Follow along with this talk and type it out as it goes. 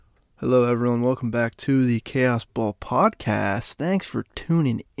Hello, everyone. Welcome back to the Chaos Ball Podcast. Thanks for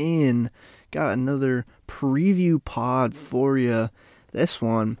tuning in. Got another preview pod for you. This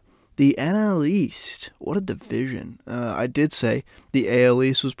one, the NL East. What a division. I did say the AL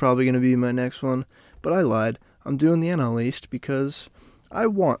East was probably going to be my next one, but I lied. I'm doing the NL East because I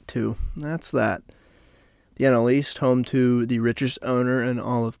want to. That's that. The NL East, home to the richest owner in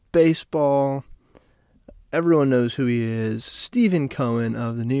all of baseball. Everyone knows who he is, Stephen Cohen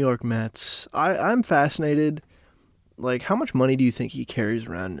of the New York Mets. I'm fascinated, how much money do you think he carries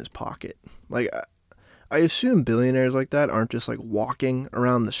around in his pocket? I assume billionaires like that aren't just, walking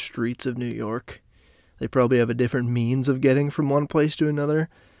around the streets of New York. They probably have a different means of getting from one place to another.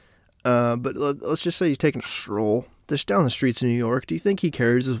 But let's just say he's taking a stroll just down the streets of New York. Do you think he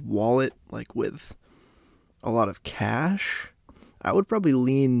carries his wallet, with a lot of cash? I would probably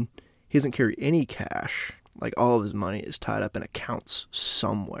lean he doesn't carry any cash. All of his money is tied up in accounts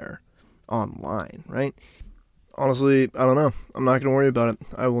somewhere online, right? Honestly, I don't know. I'm not going to worry about it.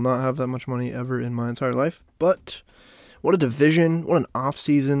 I will not have that much money ever in my entire life. But what a division, what an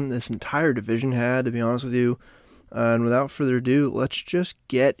offseason this entire division had, to be honest with you. And without further ado, let's just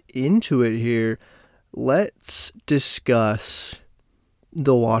get into it here. Let's discuss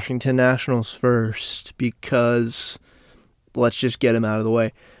the Washington Nationals first, because let's just get them out of the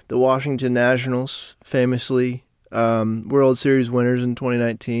way. The Washington Nationals, famously World Series winners in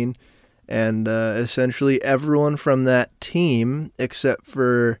 2019, and essentially everyone from that team, except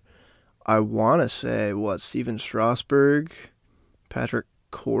for, I want to say, Stephen Strasburg, Patrick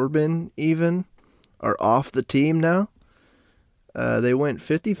Corbin even, are off the team now. They went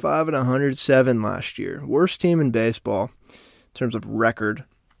 55 and 107 last year. Worst team in baseball in terms of record.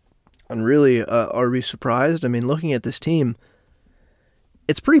 And really, are we surprised? I mean, looking at this team,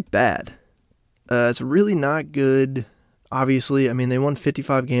 it's pretty bad. It's really not good. Obviously, I mean, they won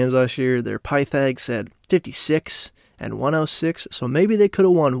 55 games last year. Their Pythag said 56 and 106, so maybe they could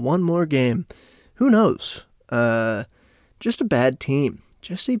have won one more game. Who knows? Just a bad team.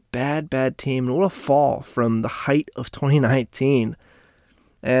 Just a bad team. And what a fall from the height of 2019.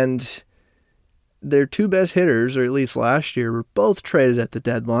 And their two best hitters, or at least last year, were both traded at the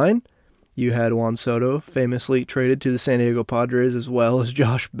deadline. You had Juan Soto, famously traded to the San Diego Padres, as well as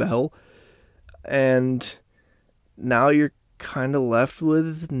Josh Bell. And now you're kind of left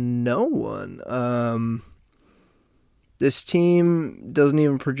with no one. This team doesn't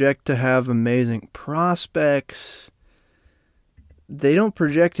even project to have amazing prospects. They don't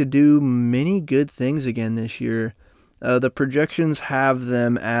project to do many good things again this year. The projections have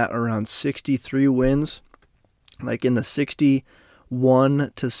them at around 63 wins, in the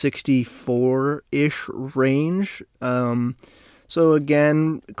 61 to 64-ish range. So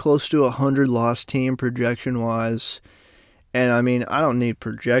again, close to 100 loss team projection-wise. And I mean, I don't need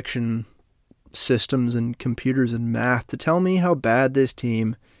projection systems and computers and math to tell me how bad this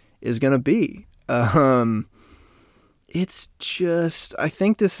team is going to be. It's just, I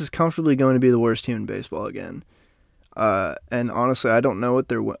think this is comfortably going to be the worst team in baseball again. And honestly, I don't know what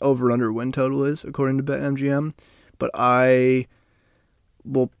their over-under win total is, according to BetMGM, but I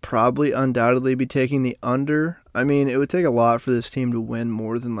will probably undoubtedly be taking the under. I mean, it would take a lot for this team to win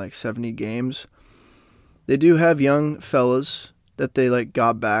more than 70 games. They do have young fellas that they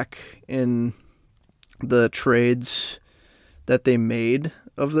got back in the trades that they made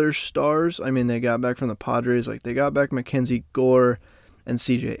of their stars. I mean, they got back from the Padres. They got back Mackenzie Gore and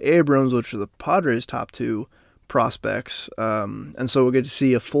CJ Abrams, which are the Padres' top two prospects. And so we'll get to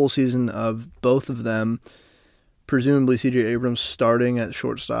see a full season of both of them. Presumably CJ Abrams starting at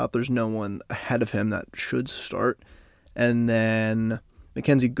shortstop. There's no one ahead of him that should start. And then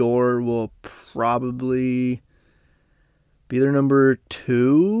Mackenzie Gore will probably be their number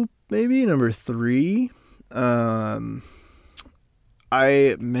 2, maybe number 3.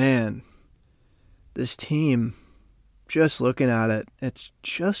 This team, just looking at it, it's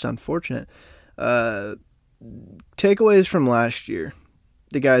just unfortunate. Takeaways from last year,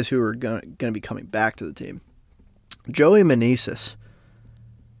 the guys who are going to be coming back to the team. Joey Meneses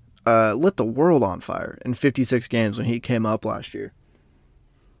lit the world on fire in 56 games when he came up last year.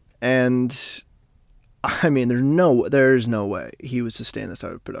 And, I mean, there's no way he would sustain this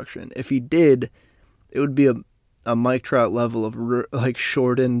type of production. If he did, it would be a Mike Trout level of,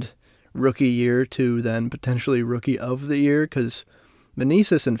 shortened rookie year to then potentially rookie of the year, because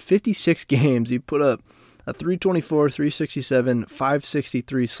Meneses in 56 games, he put up a 324, 367,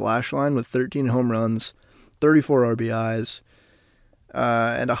 563 slash line with 13 home runs, 34 RBIs,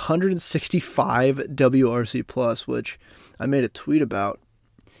 and 165 WRC plus, which I made a tweet about,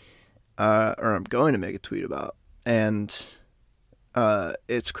 or I'm going to make a tweet about, and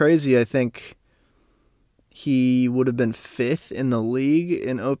It's crazy. I think he would have been 5th in the league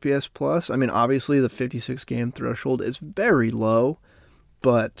in OPS plus. I mean, obviously the 56 game threshold is very low,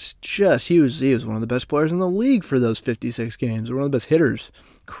 but just he was one of the best players in the league for those 56 games. One of the best hitters.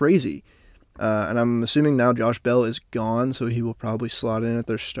 Crazy. And I'm assuming now Josh Bell is gone, so he will probably slot in at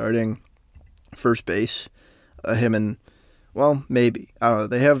their starting first base. Him and, well, maybe, I don't know.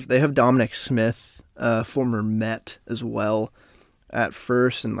 They have Dominic Smith, former Met, as well at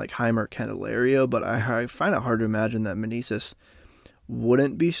first, and like Heimer Candelario, but I find it hard to imagine that Meneses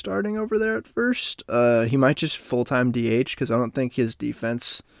wouldn't be starting over there at first. He might just full-time DH, because I don't think his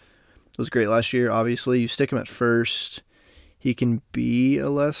defense was great last year. Obviously, you stick him at first, he can be a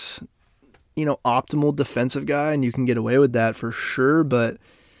less, optimal defensive guy, and you can get away with that for sure, but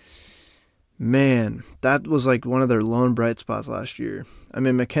man, that was like one of their lone bright spots last year. I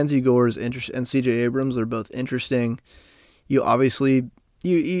mean, Mackenzie Gore is interesting, and CJ Abrams are both interesting. You obviously,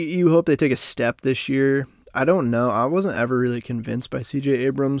 you hope they take a step this year. I don't know. I wasn't ever really convinced by CJ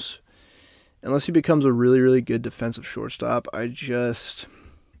Abrams unless he becomes a really, really good defensive shortstop. I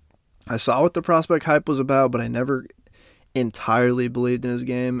saw what the prospect hype was about, but I never entirely believed in his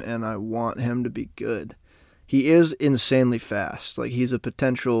game, and I want him to be good. He is insanely fast. Like, he's a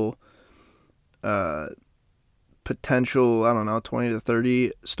potential, I don't know, 20 to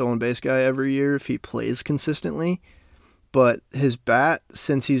 30 stolen base guy every year if he plays consistently. But his bat,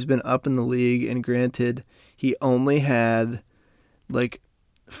 since he's been up in the league, and granted, he only had like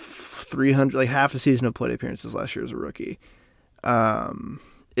 300, like half a season of plate appearances last year as a rookie.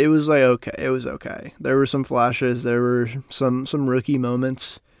 It was like, okay. It was okay. There were some flashes. There were some rookie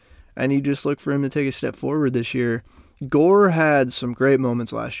moments. And you just look for him to take a step forward this year. Gore had some great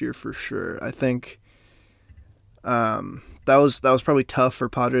moments last year for sure. I think that was probably tough for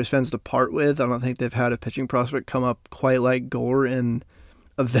Padres fans to part with. I don't think they've had a pitching prospect come up quite like Gore in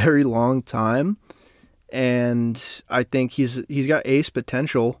a very long time. And I think he's got ace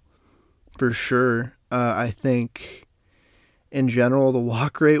potential for sure. I think in general the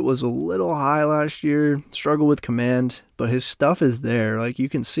walk rate was a little high last year. Struggled with command, but his stuff is there. Like, you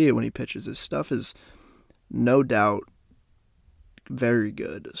can see it when he pitches. His stuff is no doubt very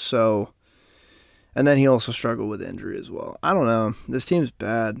good. So, and then he also struggled with injury as well. I don't know. This team's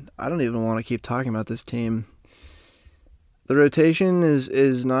bad. I don't even want to keep talking about this team. The rotation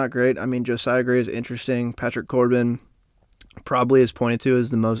is not great. I mean, Josiah Gray is interesting. Patrick Corbin probably is pointed to as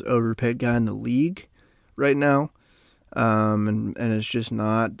the most overpaid guy in the league right now. And it's just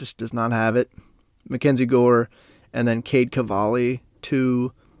does not have it. Mackenzie Gore and then Cade Cavalli,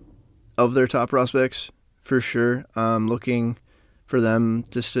 2 of their top prospects for sure. Looking for them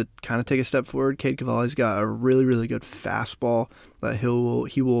just to kind of take a step forward. Cade Cavalli's got a really, really good fastball that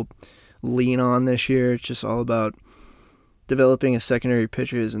he will lean on this year. It's just all about developing his secondary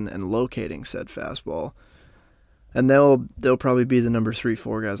pitches and locating said fastball. And they'll probably be the number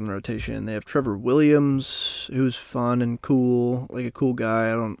 3-4 guys in the rotation. They have Trevor Williams, who's fun and cool, like a cool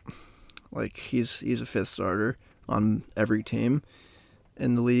guy. He's a 5th starter on every team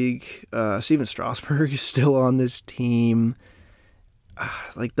in the league. Steven Strasburg is still on this team.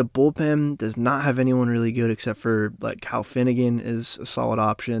 Like, the bullpen does not have anyone really good except for like Kyle Finnegan is a solid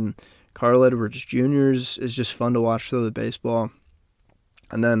option. Carl Edwards Jr. is just fun to watch throw the baseball.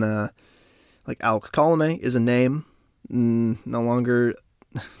 And then like Alex Colomé is a name, no longer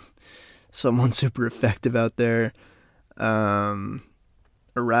someone super effective out there. Erasmo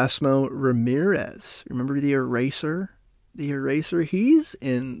Ramirez, remember the eraser? The eraser, he's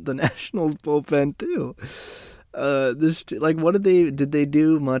in the Nationals bullpen too. What did they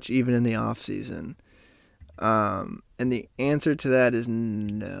do much even in the off season? And the answer to that is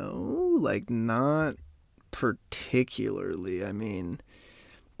no, like not particularly. I mean,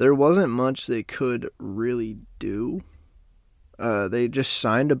 there wasn't much they could really do. They just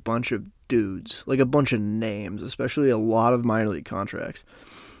signed a bunch of dudes, like a bunch of names, especially a lot of minor league contracts.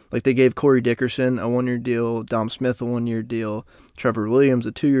 Like, they gave Corey Dickerson a 1-year deal, Dom Smith a 1-year deal, Trevor Williams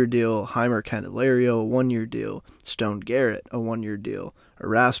a 2-year deal, Heimer Candelario a 1-year deal, Stone Garrett a 1-year deal,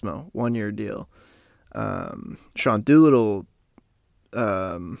 Erasmo 1-year deal. Sean Doolittle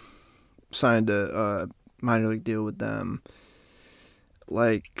signed a minor league deal with them.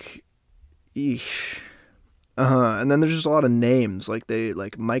 Like, eesh. And then there's just a lot of names. Like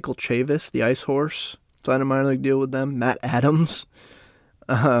Michael Chavis, the Ice Horse, signed a minor league deal with them. Matt Adams,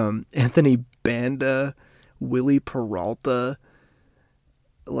 Anthony Banda, Willie Peralta.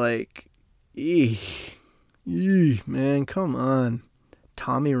 Like, man, come on.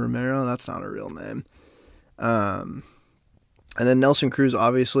 Tommy Romero, that's not a real name. And then Nelson Cruz,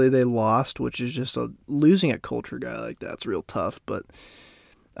 obviously, they lost, which is just losing a culture guy like that's real tough. But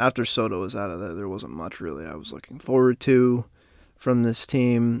after Soto was out of there wasn't much really I was looking forward to from this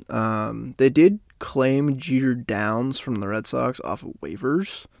team. They did claim Jeter Downs from the Red Sox off of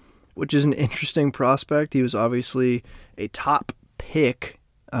waivers, which is an interesting prospect. He was obviously a top pick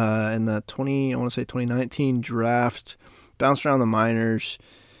in the 2019 draft, bounced around the minors,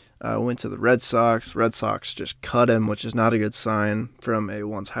 went to the Red Sox. Red Sox just cut him, which is not a good sign from a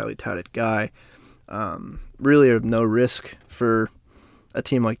once highly touted guy. Really no risk for a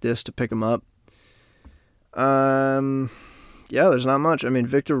team like this to pick him up. Yeah, there's not much. I mean,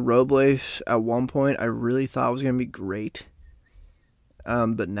 Victor Robles at one point I really thought was going to be great.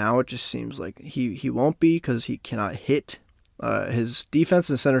 But now it just seems like he won't be because he cannot hit. His defense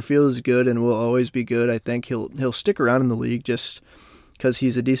in center field is good and will always be good. I think he'll stick around in the league just because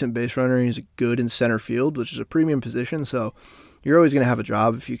he's a decent base runner and he's good in center field, which is a premium position. So you're always going to have a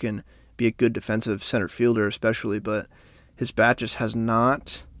job if you can be a good defensive center fielder, especially. But his bat just has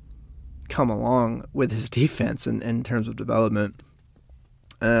not come along with his defense in terms of development.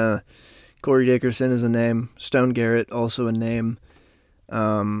 Corey Dickerson is a name. Stone Garrett also a name.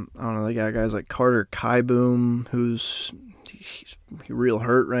 I don't know, they got guys like Carter Kieboom, he's real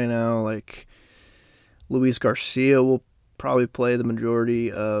hurt right now. Like Luis Garcia will probably play the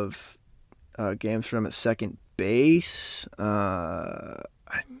majority of games for him at second base. I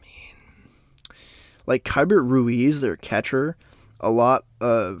mean, like Kybert Ruiz, their catcher, a lot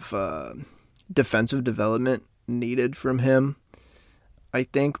of defensive development needed from him, I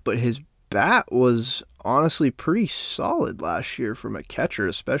think, but his bat was honestly pretty solid last year from a catcher,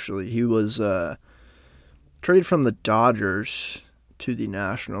 especially. He was traded from the Dodgers to the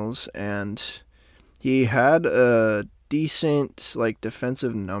Nationals, and he had decent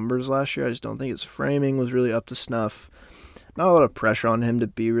defensive numbers last year. I just don't think his framing was really up to snuff. Not a lot of pressure on him to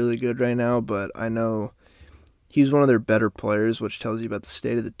be really good right now, but I know he's one of their better players, which tells you about the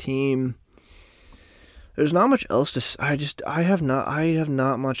state of the team. There's not much else to. I have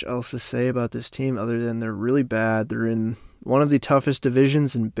not much else to say about this team other than they're really bad. They're in one of the toughest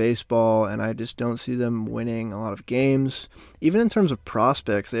divisions in baseball, and I just don't see them winning a lot of games. Even in terms of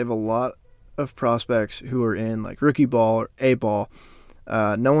prospects, they have a lot of prospects who are in rookie ball or A ball.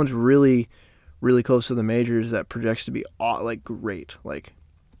 No one's really close to the majors that projects to be great. Like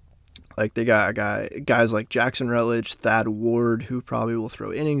they got guys like Jackson Rutledge, Thad Ward, who probably will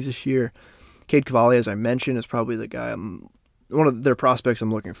throw innings this year. Cade Cavalli, as I mentioned, is probably the guy one of their prospects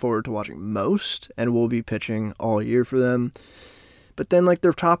I'm looking forward to watching most, and will be pitching all year for them. But then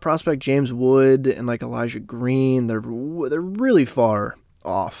their top prospect James Wood and Elijah Green, they're really far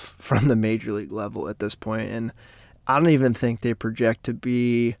off from the major league level at this point, and I don't even think they project to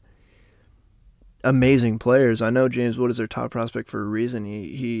be amazing players. I know James Wood is their top prospect for a reason.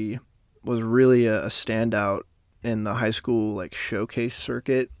 He was really a standout in the high school showcase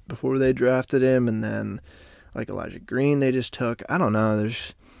circuit before they drafted him, and then Elijah Green they just took. I don't know,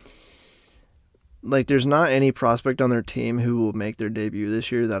 there's not any prospect on their team who will make their debut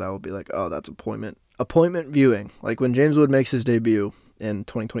this year that I will be oh, that's appointment viewing. When James Wood makes his debut in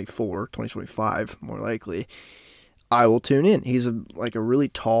 2024, 2025 more likely, I will tune in. He's a really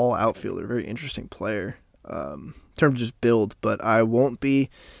tall outfielder, very interesting player in terms of just build, but I won't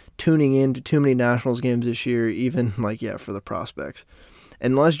be tuning in to too many Nationals games this year, even for the prospects.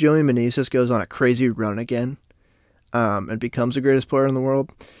 Unless Joey Meneses goes on a crazy run again and becomes the greatest player in the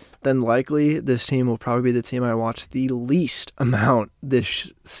world, then likely this team will probably be the team I watch the least amount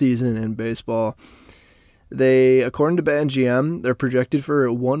this season in baseball. They, according to BetMGM, they're projected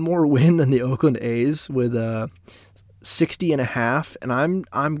for one more win than the Oakland A's with 60.5, and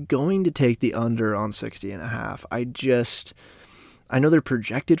I'm going to take the under on 60.5. I know they're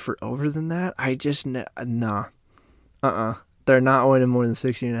projected for over than that. They're not winning more than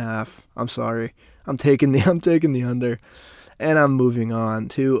 60.5. I'm sorry. I'm taking the under, and I'm moving on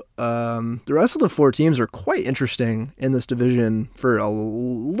to the rest of the four teams are quite interesting in this division for a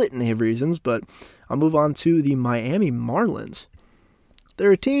litany of reasons, but I'll move on to the Miami Marlins.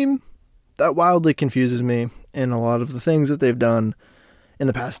 They're a team that wildly confuses me in a lot of the things that they've done in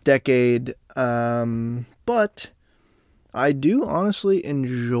the past decade, but I do honestly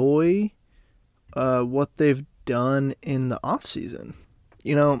enjoy what they've done in the offseason.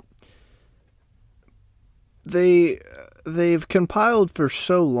 They've compiled for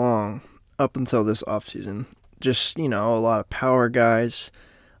so long up until this offseason. Just, a lot of power guys,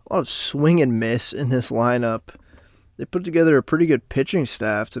 a lot of swing and miss in this lineup. They put together a pretty good pitching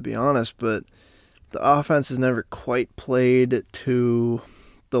staff, to be honest, but the offense has never quite played to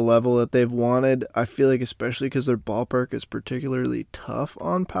the level that they've wanted. I feel like especially because their ballpark is particularly tough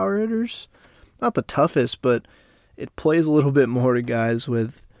on power hitters. Not the toughest, but it plays a little bit more to guys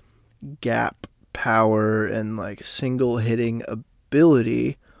with gap power and like single hitting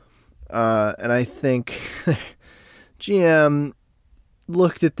ability. And I think GM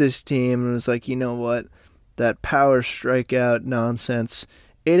looked at this team and was like, you know what? That power strikeout nonsense,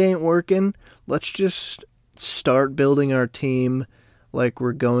 it ain't working. Let's just start building our team like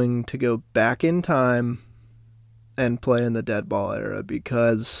we're going to go back in time and play in the dead ball era.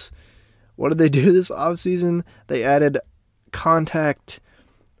 Because what did they do this offseason? They added contact,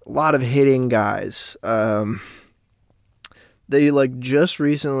 a lot of hitting guys. They like just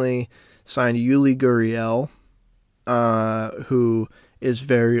recently signed Yuli Gurriel, who is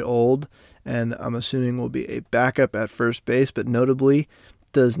very old, and I'm assuming will be a backup at first base, but notably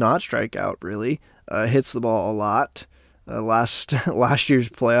does not strike out really. Hits the ball a lot. Last year's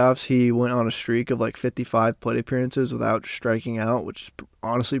playoffs, he went on a streak of like 55 plate appearances without striking out, which is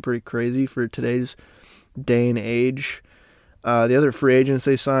honestly pretty crazy for today's day and age. The other free agents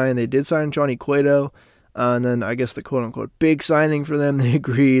they signed, they did sign Johnny Cueto, and then I guess the quote-unquote big signing for them, they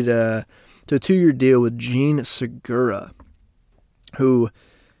agreed to a 2-year deal with Jean Segura, who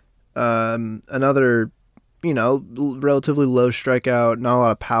another, relatively low strikeout, not a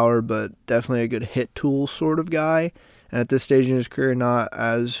lot of power, but definitely a good hit tool sort of guy. And at this stage in his career, not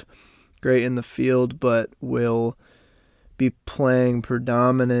as great in the field, but will be playing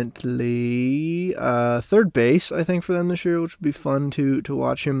predominantly third base, I think, for them this year, which would be fun to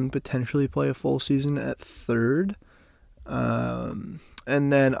watch him potentially play a full season at third. And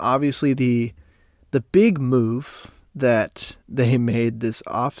then obviously the big move that they made this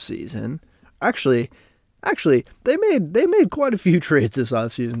offseason, actually they made quite a few trades this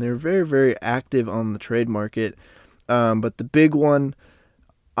offseason. They were very, very active on the trade market. But the big one,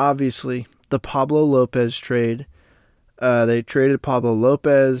 obviously, the Pablo Lopez trade. They traded Pablo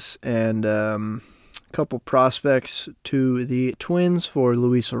Lopez and a couple prospects to the Twins for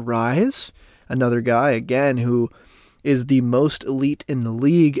Luis Arraez, another guy, again, who is the most elite in the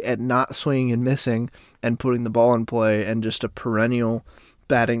league at not swinging and missing and putting the ball in play, and just a perennial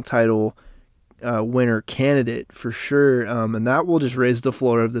batting title winner candidate for sure. And that will just raise the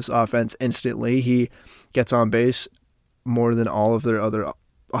floor of this offense instantly. He gets on base more than all of their other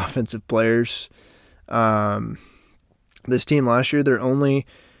offensive players. This team last year, their only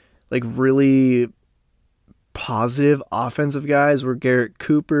like really positive offensive guys were Garrett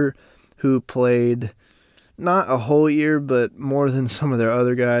Cooper, who played not a whole year, but more than some of their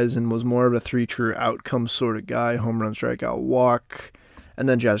other guys, and was more of a 3 true outcome sort of guy, home run, strikeout, walk. And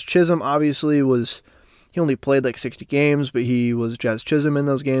then Jazz Chisholm obviously he only played like 60 games, but he was Jazz Chisholm in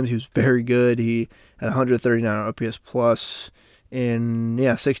those games. He was very good. He had 139 OPS plus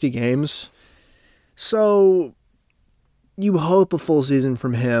in 60 games. So you hope a full season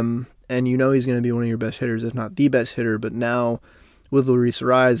from him, and he's going to be one of your best hitters, if not the best hitter. But now with Luis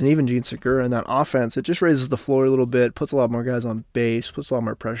Arraez and even Jean Segura in that offense, it just raises the floor a little bit, puts a lot more guys on base, puts a lot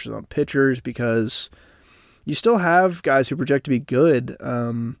more pressures on pitchers, because you still have guys who project to be good.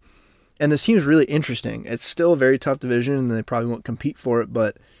 And this team is really interesting. It's still a very tough division, and they probably won't compete for it,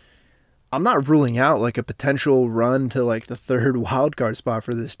 but I'm not ruling out like a potential run to like the third wild card spot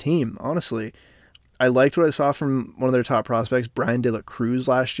for this team, honestly. I liked what I saw from one of their top prospects, Brian De La Cruz,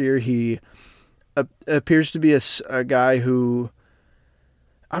 last year. He appears to be a guy who,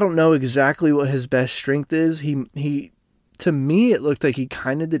 I don't know exactly what his best strength is. He to me, it looked like he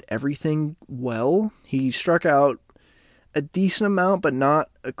kind of did everything well. He struck out a decent amount, but not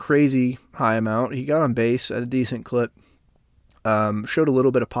a crazy high amount. He got on base at a decent clip. Showed a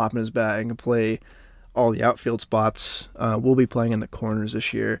little bit of pop in his bat and can play all the outfield spots. We'll be playing in the corners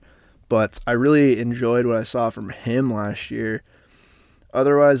this year. But I really enjoyed what I saw from him last year.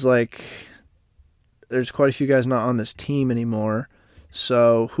 Otherwise, there's quite a few guys not on this team anymore.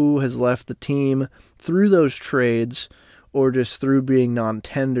 So who has left the team through those trades or just through being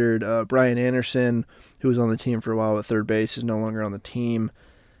non-tendered? Brian Anderson, who was on the team for a while at third base, is no longer on the team.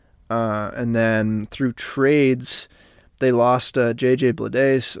 And then through trades, they lost J.J.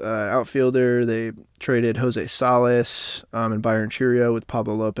 Bleday, outfielder. They traded Jose Salas and Byron Chiriot with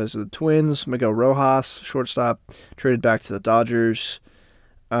Pablo Lopez to the Twins. Miguel Rojas, shortstop, traded back to the Dodgers.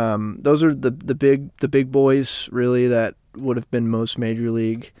 Those are the big boys, really, that would have been most major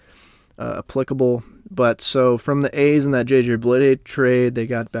league applicable. But so from the A's in that J.J. Bleday trade, they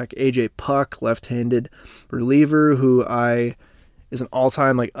got back A.J. Puck, left-handed reliever, who is an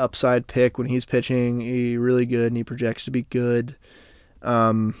all-time upside pick when he's pitching. He's really good, and he projects to be good.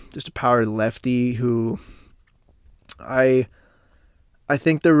 Just a power lefty who I I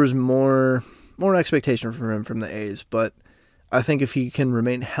think there was more expectation from him from the A's, but I think if he can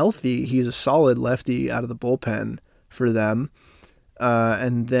remain healthy, he's a solid lefty out of the bullpen for them.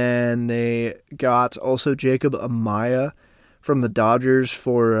 And then they got also Jacob Amaya from the Dodgers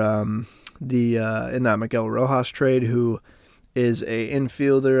for in that Miguel Rojas trade, who is a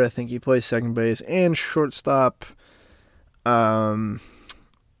infielder. I think he plays second base and shortstop.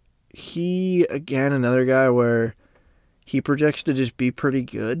 He, again, another guy where he projects to just be pretty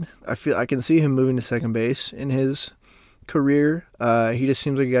good. I can see him moving to second base in his career. He just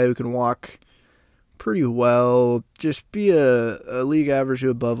seems like a guy who can walk pretty well, just be a league average to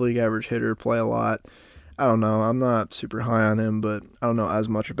above league average hitter, play a lot. I don't know. I'm not super high on him, but I don't know as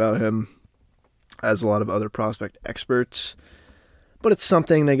much about him as a lot of other prospect experts. But it's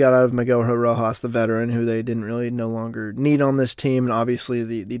something they got out of Miguel Rojas, the veteran, who they didn't really no longer need on this team. And obviously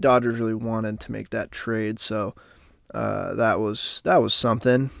the Dodgers really wanted to make that trade, so that was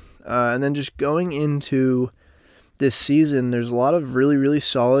something. And then just going into this season, there's a lot of really, really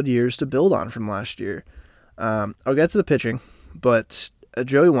solid years to build on from last year. I'll get to the pitching, but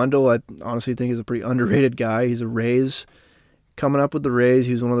Joey Wendle, I honestly think, is a pretty underrated guy. He's a Rays, coming up with the Rays.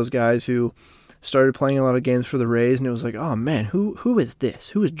 He was one of those guys who started playing a lot of games for the Rays, and it was like, oh man, who is this?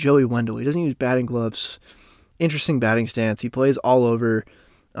 Who is Joey Wendle? He doesn't use batting gloves. Interesting batting stance. He plays all over,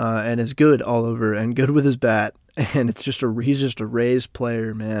 and is good all over, and good with his bat. And he's just a Rays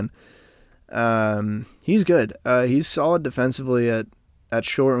player, man. He's good. He's solid defensively at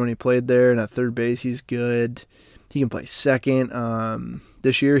short when he played there, and at third base he's good. He can play second.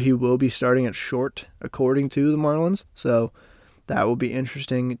 This year he will be starting at short, according to the Marlins, so that will be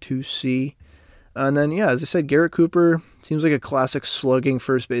interesting to see. And then, yeah, as I said, Garrett Cooper seems like a classic slugging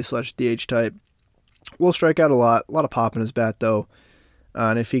first base / DH type. Will strike out a lot of pop in his bat, though.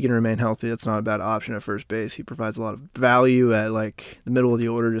 And if he can remain healthy, that's not a bad option at first base. He provides a lot of value at like the middle of the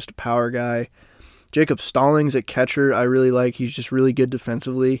order, just a power guy. Jacob Stallings at catcher, I really like. He's just really good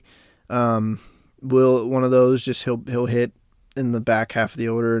defensively. Will one of those just he'll hit in the back half of the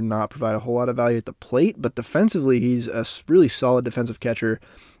order and not provide a whole lot of value at the plate, but defensively he's a really solid defensive catcher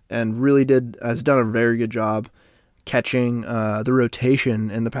and has done a very good job catching the rotation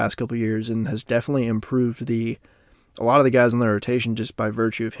in the past couple years, and has definitely improved a lot of the guys in the rotation just by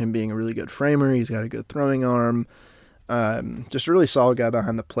virtue of him being a really good framer. He's got a good throwing arm. Just a really solid guy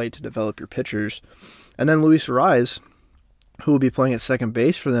behind the plate to develop your pitchers. And then Luis Arraez, who will be playing at second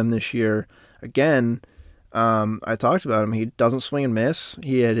base for them this year. Again, I talked about him. He doesn't swing and miss.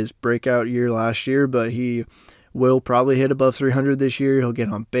 He had his breakout year last year, but he will probably hit above 300 this year. He'll get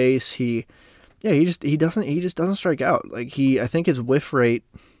on base. He just doesn't strike out. Like I think his whiff rate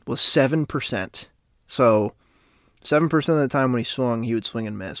was 7%. So 7% of the time when he swung, he would swing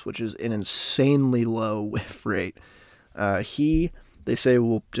and miss, which is an insanely low whiff rate. They say,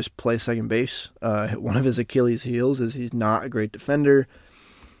 will just play second base. One of his Achilles heels is he's not a great defender.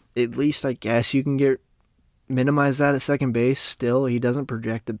 At least I guess you can minimize that at second base. Still, he doesn't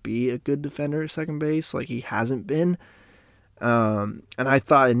project to be a good defender at second base, like he hasn't been. And I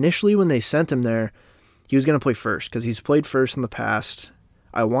thought initially when they sent him there, he was going to play first because he's played first in the past.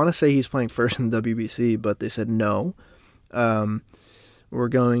 I want to say he's playing first in the WBC, but they said no. We're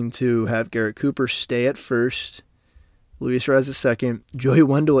going to have Garrett Cooper stay at first, Luis Arraez at second, Joey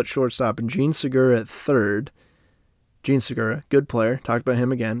Wendle at shortstop, and Jean Segura at third. Jean Segura, good player. Talked about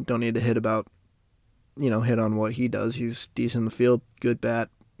him again. Don't need to hit on what he does. He's decent in the field, good bat,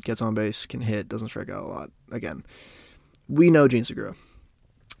 gets on base, can hit, doesn't strike out a lot. Again, we know Jean Segura.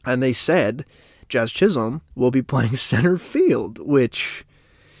 And they said Jazz Chisholm will be playing center field, which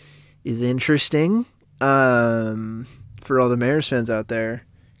is interesting. For all the Mariners fans out there,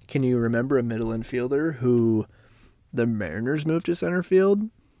 can you remember a middle infielder who the Mariners moved to center field?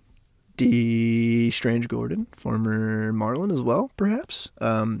 D. Strange Gordon, former Marlin as well, perhaps.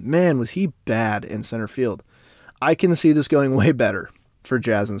 Man, was he bad in center field. I can see this going way better for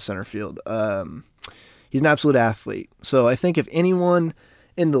Jazz in center field. He's an absolute athlete. So I think if anyone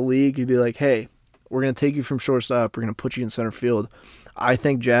in the league could be like, hey, we're going to take you from shortstop, we're going to put you in center field, I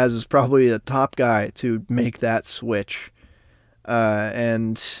think Jazz is probably the top guy to make that switch. That'll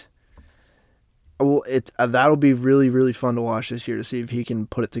be really, really fun to watch this year to see if he can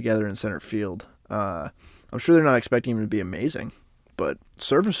put it together in center field. I'm sure they're not expecting him to be amazing, but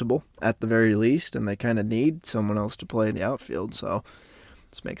serviceable at the very least, and they kind of need someone else to play in the outfield, so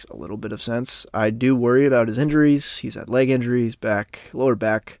this makes a little bit of sense. I do worry about his injuries. He's had leg injuries, lower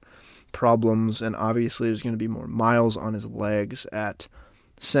back problems, and obviously there's going to be more miles on his legs at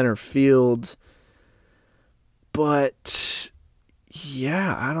center field. But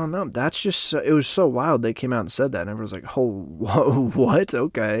Yeah, I don't know. That's just it was so wild. They came out and said that, and everyone's like, "Oh, whoa, what?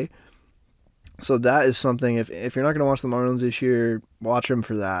 Okay." So that is something. If you're not going to watch the Marlins this year, watch them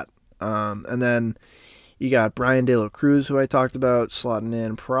for that. And then you got Brian De La Cruz, who I talked about, slotting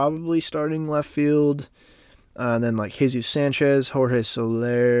in, probably starting left field. And then like Jesus Sanchez, Jorge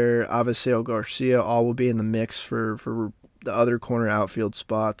Soler, Aviseo Garcia, all will be in the mix for the other corner outfield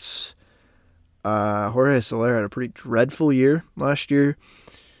spots. Jorge Soler had a pretty dreadful year last year.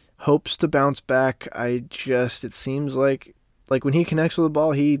 Hopes to bounce back. It seems like when he connects with the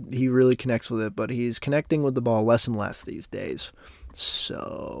ball, he really connects with it, but he's connecting with the ball less and less these days.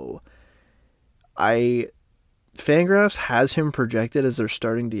 So Fangraphs has him projected as their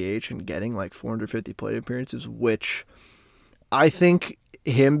starting DH and getting like 450 plate appearances, which I think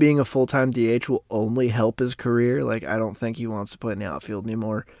him being a full-time DH will only help his career. Like, I don't think he wants to play in the outfield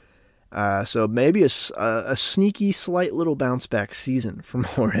anymore. So maybe a sneaky, slight little bounce back season from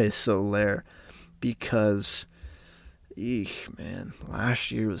Jorge Soler, because, man,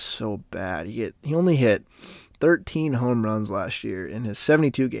 last year was so bad. He only hit 13 home runs last year in his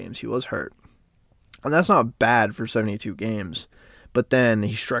 72 games. He was hurt, and that's not bad for 72 games. But then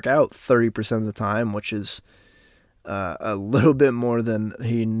he struck out 30% of the time, which is a little bit more than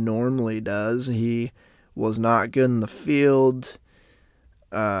he normally does. He was not good in the field.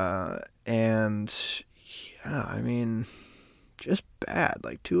 And yeah, I mean, just bad.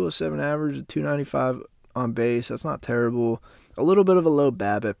 Like 207 average, 295 on base. That's not terrible. A little bit of a low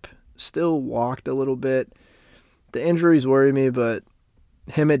BABIP. Still walked a little bit. The injuries worry me, but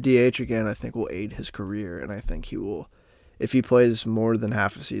him at DH again, I think will aid his career. And I think he will, if he plays more than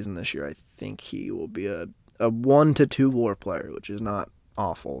half a season this year, I think he will be a 1 to 2 WAR player, which is not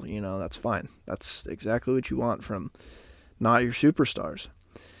awful. That's fine. That's exactly what you want from not your superstars.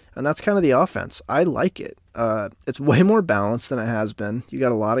 And that's kind of the offense. I like it. It's way more balanced than it has been. You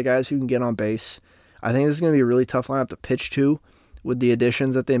got a lot of guys who can get on base. I think this is going to be a really tough lineup to pitch to with the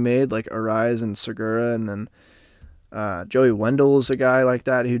additions that they made, like Arraez and Segura, and then Joey Wendell's a guy like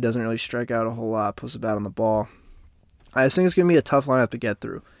that who doesn't really strike out a whole lot, puts the bat on the ball. I just think it's going to be a tough lineup to get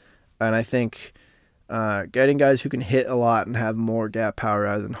through. And I think getting guys who can hit a lot and have more gap power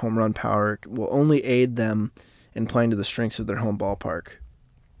rather than home run power will only aid them in playing to the strengths of their home ballpark.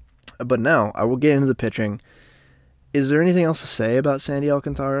 But now, I will get into the pitching. Is there anything else to say about Sandy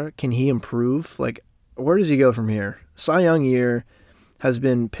Alcantara? Can he improve? Like, where does he go from here? Cy Young year, has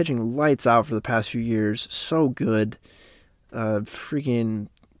been pitching lights out for the past few years. So good. Freaking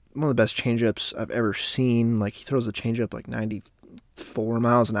one of the best changeups I've ever seen. Like, he throws a changeup like 94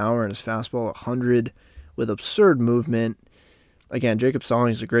 miles an hour and his fastball 100 with absurd movement. Again, Jacob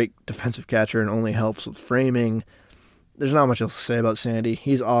Stallings is a great defensive catcher and only helps with framing. There's not much else to say about Sandy.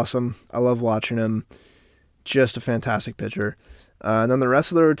 He's awesome. I love watching him. Just a fantastic pitcher. And then the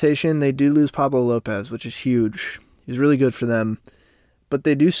rest of the rotation, they do lose Pablo Lopez, which is huge. He's really good for them. But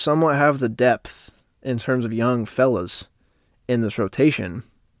they do somewhat have the depth in terms of young fellas in this rotation,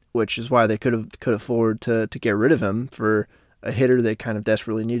 which is why they could afford to get rid of him for a hitter they kind of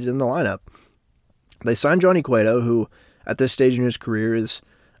desperately needed in the lineup. They signed Johnny Cueto, who at this stage in his career is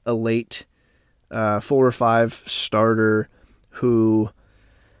a late 4 or 5 starter who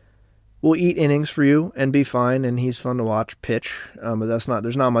will eat innings for you and be fine, and he's fun to watch pitch. But there's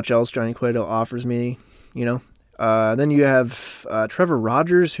not much else Johnny Cueto offers me, Then you have Trevor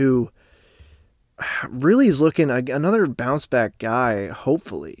Rogers, who really is looking another bounce back guy,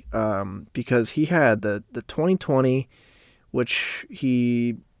 hopefully, because he had the 2020, which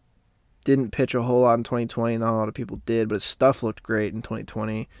he didn't pitch a whole lot in 2020. Not a lot of people did, but his stuff looked great in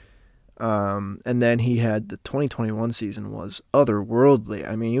 2020. And then he had the 2021 season was otherworldly.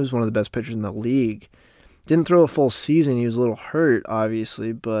 I mean, he was one of the best pitchers in the league. Didn't throw a full season. He was a little hurt,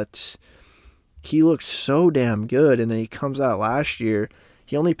 obviously, but he looked so damn good. And then he comes out last year.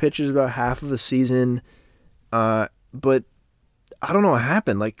 He only pitches about half of the season, but I don't know what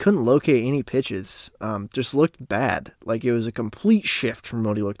happened. Like, couldn't locate any pitches. Just looked bad. Like, it was a complete shift from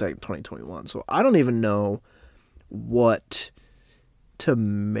what he looked like in 2021. So I don't even know what to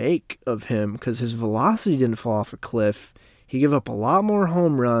make of him, because his velocity didn't fall off a cliff. He gave up a lot more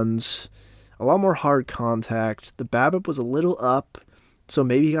home runs, a lot more hard contact. The BABIP was a little up, so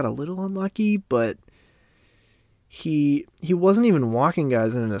maybe he got a little unlucky, but he wasn't even walking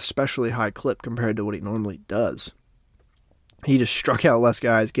guys in an especially high clip compared to what he normally does. He just struck out less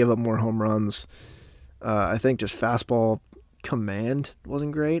guys, gave up more home runs. I think just fastball command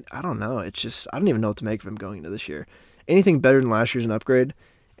wasn't great. I don't know. I don't even know what to make of him going into this year. Anything better than last year's an upgrade.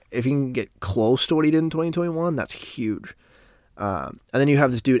 If he can get close to what he did in 2021, that's huge. And then you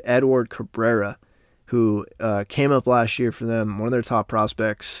have this dude, Edward Cabrera, who came up last year for them, one of their top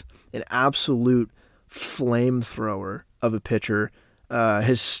prospects, an absolute flamethrower of a pitcher.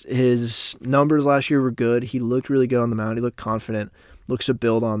 His numbers last year were good. He looked really good on the mound. He looked confident. Looks to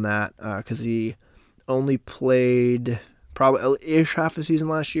build on that because he only played probably ish half a season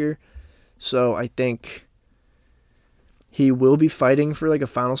last year. So I think he will be fighting for like a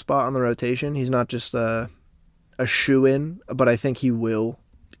final spot on the rotation. He's not just a shoe-in, but I think he will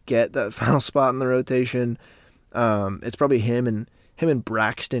get that final spot in the rotation. It's probably him and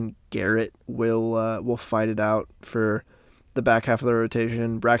Braxton Garrett will fight it out for the back half of the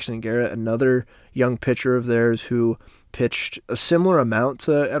rotation. Braxton Garrett, another young pitcher of theirs who pitched a similar amount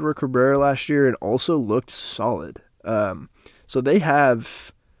to Edward Cabrera last year and also looked solid. So they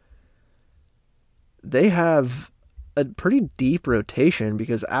have a pretty deep rotation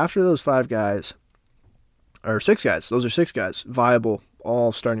because after those 5 guys, or 6 guys, those are 6 guys, viable,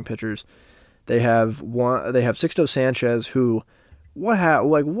 all starting pitchers. They have Sixto Sanchez, who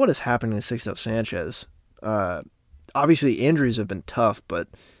what is happening to Sixto Sanchez? Obviously injuries have been tough, but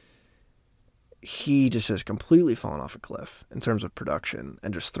he just has completely fallen off a cliff in terms of production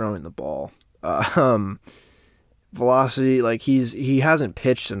and just throwing the ball. Velocity, like he hasn't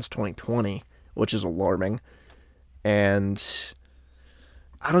pitched since 2020, which is alarming. And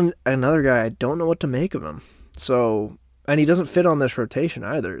another guy, I don't know what to make of him. So, and he doesn't fit on this rotation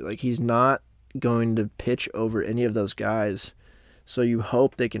either. Like, he's not going to pitch over any of those guys. So you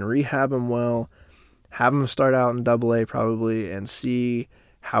hope they can rehab him well, have him start out in AA probably, and see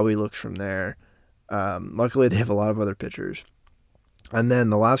how he looks from there. Luckily, they have a lot of other pitchers. And then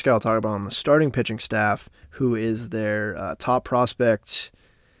the last guy I'll talk about on the starting pitching staff, who is their top prospect,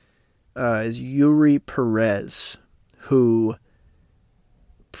 is Yuri Perez, who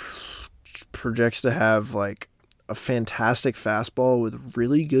projects to have like a fantastic fastball with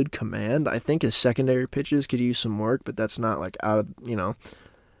really good command. I think his secondary pitches could use some work, but that's not like out of,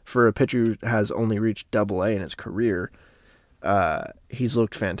 for a pitcher who has only reached AA in his career. He's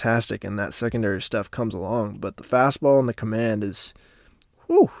looked fantastic, and that secondary stuff comes along. But the fastball and the command is,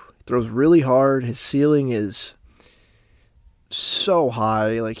 throws really hard. His ceiling is so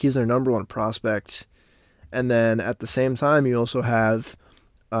high. Like, he's their number 1 prospect. And then at the same time, you also have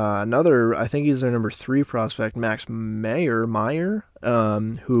another, I think he's their number 3 prospect, Max Meyer,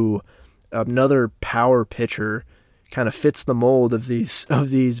 who another power pitcher, kind of fits the mold of these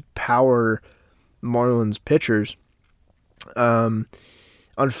power Marlins pitchers.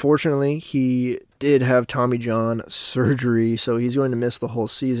 Unfortunately, he did have Tommy John surgery, so he's going to miss the whole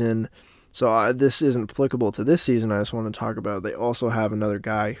season. So this isn't applicable to this season. I just want to talk about, they also have another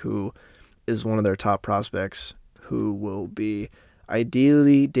guy who is one of their top prospects who will be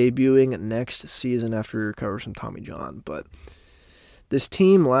ideally debuting next season after he recovers from Tommy John. But this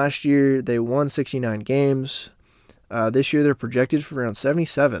team last year, they won 69 games. This year they're projected for around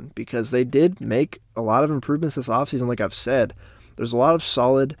 77 because they did make a lot of improvements this offseason. Like I've said, there's a lot of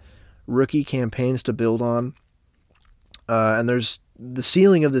solid rookie campaigns to build on. And the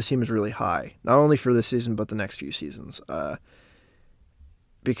ceiling of this team is really high, not only for this season, but the next few seasons.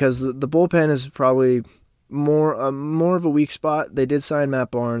 Because the bullpen is probably more of a weak spot. They did sign Matt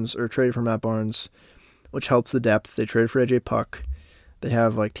Barnes, or trade for Matt Barnes, which helps the depth. They traded for AJ Puck. They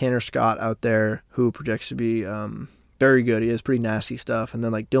have like Tanner Scott out there who projects to be very good. He has pretty nasty stuff. And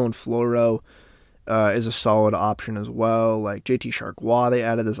then like Dylan Floro is a solid option as well. Like JT Chargois they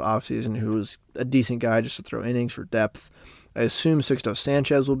added this offseason, who was a decent guy just to throw innings for depth. I assume Sixto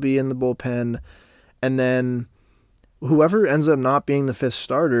Sanchez will be in the bullpen. And then whoever ends up not being the 5th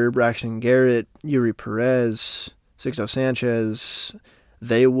starter, Braxton Garrett, Yuri Perez, Sixto Sanchez,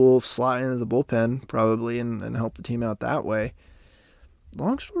 they will slot into the bullpen probably and help the team out that way.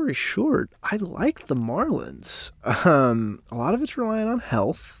 Long story short, I like the Marlins. A lot of it's relying on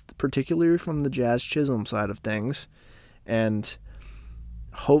health, particularly from the Jazz Chisholm side of things. And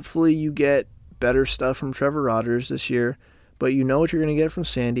hopefully you get better stuff from Trevor Rogers this year. But you know what you're going to get from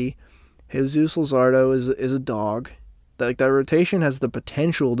Sandy. Jesus Luzardo is a dog. Like, that rotation has the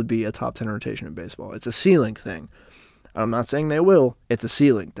potential to be a top 10 rotation in baseball. It's a ceiling thing. I'm not saying they will. It's a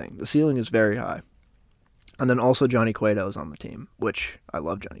ceiling thing. The ceiling is very high. And then also Johnny Cueto is on the team, which I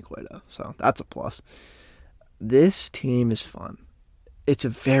love Johnny Cueto, so that's a plus. This team is fun. It's a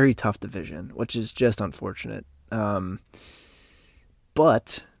very tough division, which is just unfortunate. But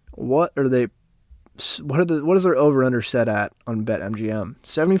what is their over-under set at on BetMGM?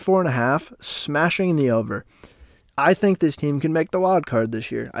 74.5, smashing the over. I think this team can make the wild card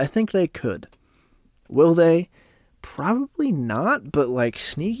this year. I think they could. Will they? Probably not, but like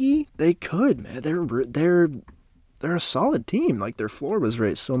sneaky, they could, man. They're a solid team. Like, their floor was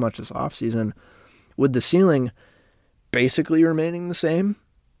raised so much this offseason. with the ceiling basically remaining the same.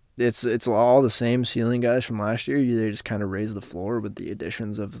 It's all the same ceiling guys from last year. They just kind of raise the floor with the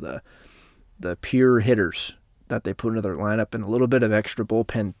additions of the pure hitters that they put into their lineup and a little bit of extra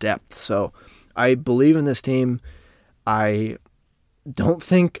bullpen depth. So I believe in this team. I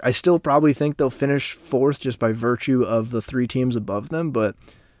still probably think they'll finish fourth just by virtue of the three teams above them, but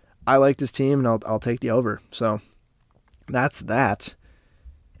I like this team and I'll take the over. So that's that.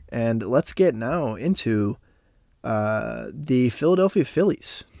 And let's get now into the Philadelphia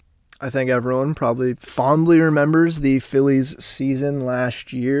Phillies. I think everyone probably fondly remembers the Phillies season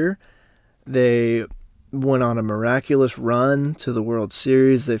last year. They went on a miraculous run to the World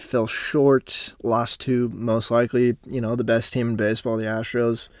Series. They fell short, lost to most likely, the best team in baseball, the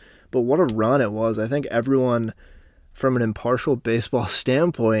Astros. But what a run it was. I think everyone, from an impartial baseball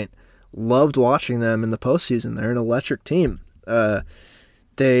standpoint, loved watching them in the postseason. They're an electric team.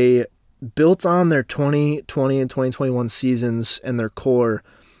 They built on their 2020 and 2021 seasons and their core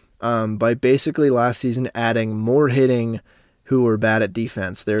by basically last season adding more hitting who were bad at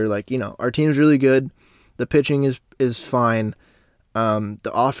defense. They're like, our team's really good. The pitching is fine.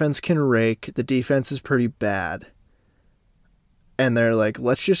 The offense can rake. The defense is pretty bad. And they're like,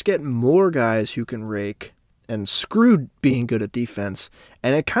 let's just get more guys who can rake and screw being good at defense.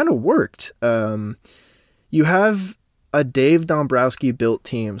 And it kind of worked. You have a Dave Dombrowski built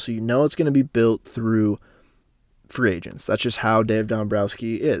team, so it's going to be built through free agents. That's just how Dave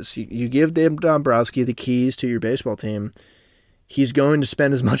Dombrowski is. You give Dave Dombrowski the keys to your baseball team, he's going to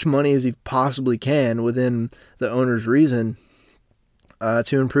spend as much money as he possibly can within the owner's reason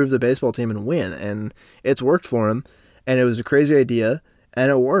to improve the baseball team and win. And it's worked for him, and it was a crazy idea,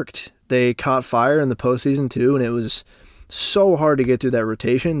 and it worked. They caught fire in the postseason too, and it was so hard to get through that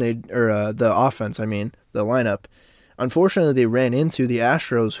rotation. The offense, the lineup. Unfortunately, they ran into the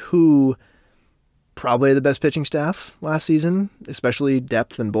Astros, who probably had the best pitching staff last season, especially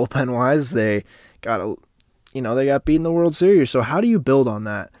depth and bullpen wise. They got they got beat in the World Series. So how do you build on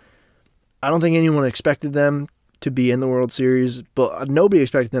that? I don't think anyone expected them to be in the World Series, but nobody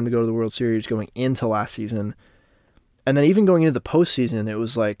expected them to go to the World Series going into last season. And then even going into the postseason, it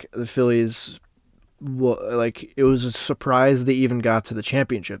was like the Phillies, it was a surprise they even got to the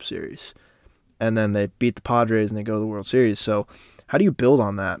championship series. And then they beat the Padres and they go to the World Series. So how do you build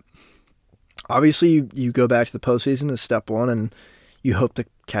on that? Obviously, you go back to the postseason as step one, and you hope to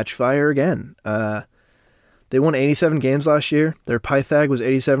catch fire again. They won 87 games last year. Their Pythag was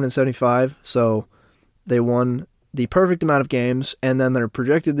 87 and 75, so they won the perfect amount of games, and then they're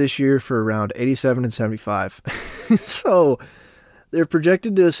projected this year for around 87 and 75. So they're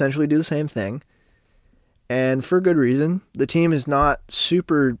projected to essentially do the same thing, and for good reason. The team is not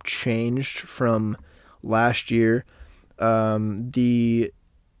super changed from last year. You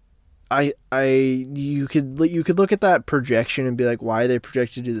could look at that projection and be like, why are they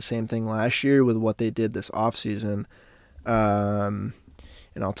projected to do the same thing last year with what they did this offseason? And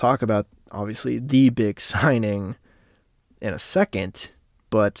I'll talk about, obviously, the big signing in a second.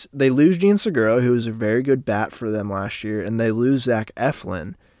 But they lose Gene Segura, who was a very good bat for them last year, and they lose Zach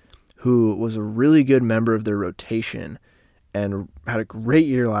Eflin, who was a really good member of their rotation and had a great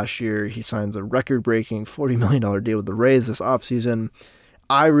year last year. He signs a record-breaking $40 million deal with the Rays this offseason.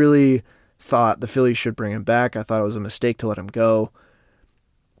 I really thought the Phillies should bring him back. I thought it was a mistake to let him go.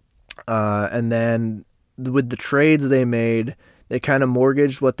 And then with the trades they made, they kind of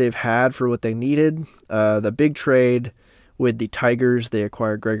mortgaged what they've had for what they needed. The big trade with the Tigers, they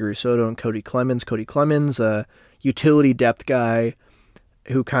acquired Gregory Soto and Cody Clemens. Cody Clemens, a utility depth guy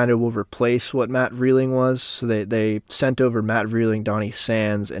who kind of will replace what Matt Vreeling was. So they sent over Matt Vreeling, Donnie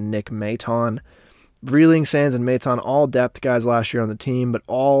Sands, and Nick Maton. Vreeling, Sands, and Maton, all depth guys last year on the team, but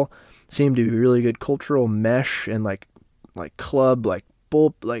all seemed to be really good cultural mesh and clubhouse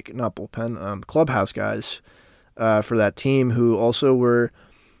guys for that team who also were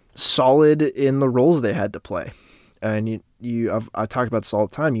solid in the roles they had to play. And I talk about this all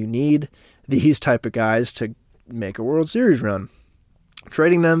the time. You need these type of guys to make a World Series run.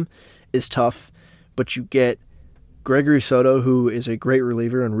 Trading them is tough, but you get Gregory Soto, who is a great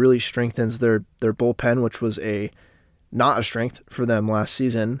reliever and really strengthens their bullpen, which was not a strength for them last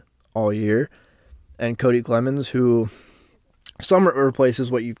season all year. And Cody Clemens, who somewhat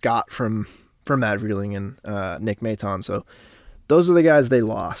replaces what you've got from Matt Vreeling and Nick Maton. So those are the guys they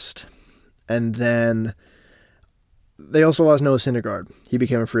lost. And then they also lost Noah Syndergaard. He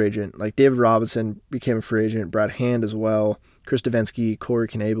became a free agent. Like David Robinson became a free agent, Brad Hand as well, Chris Davinsky, Corey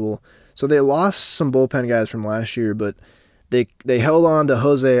Knebel. So they lost some bullpen guys from last year, but they held on to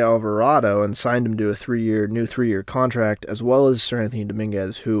Jose Alvarado and signed him to a new 3-year contract, as well as Sir Anthony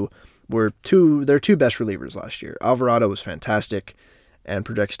Dominguez, who were their two best relievers last year. Alvarado was fantastic and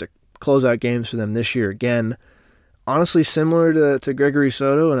projects to close out games for them this year again. Honestly, similar to Gregory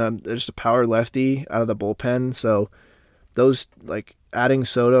Soto, and just a power lefty out of the bullpen. So those, like, adding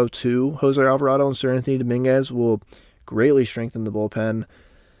Soto to Jose Alvarado and Seranthony Dominguez will greatly strengthen the bullpen.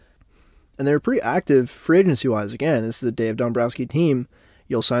 And they're pretty active free agency-wise. Again, this is a Dave Dombrowski team.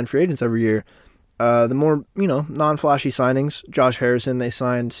 You'll sign free agents every year. The more, non-flashy signings, Josh Harrison, they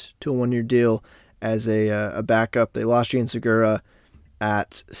signed to a 1-year deal as a backup. They lost Gene Segura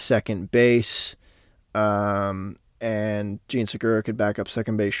at second base, and Gene Segura could back up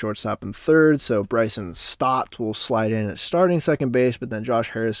second base, shortstop, and third, so Bryson Stott will slide in at starting second base, but then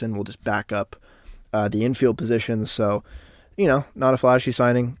Josh Harrison will just back up the infield positions, so, not a flashy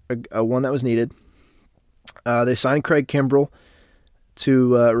signing, a one that was needed. They signed Craig Kimbrell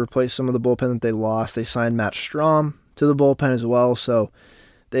to replace some of the bullpen that they lost. They signed Matt Strahm to the bullpen as well, so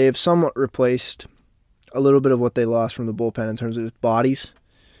they have somewhat replaced a little bit of what they lost from the bullpen in terms of bodies,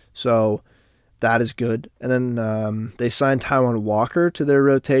 so that is good. And then they signed Taijuan Walker to their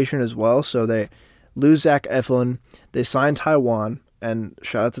rotation as well, so they lose Zach Eflin. They signed Taijuan, and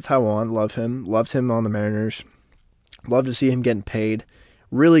shout out to Taijuan, love him, loved him on the Mariners, love to see him getting paid.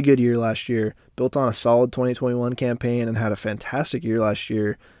 Really good year last year, built on a solid 2021 campaign and had a fantastic year last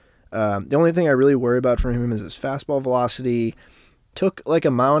year. The only thing I really worry about from him is his fastball velocity. Took like a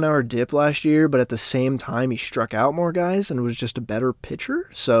 1-mile-an-hour dip last year, but at the same time he struck out more guys and was just a better pitcher.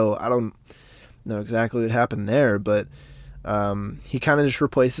 So I don't know exactly what happened there, but he kind of just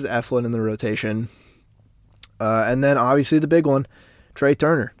replaces Eflin in the rotation. And then obviously the big one, Trey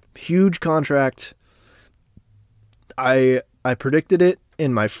Turner. Huge contract. I predicted it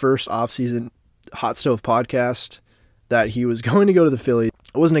in my first offseason Hot Stove podcast that he was going to go to the Phillies.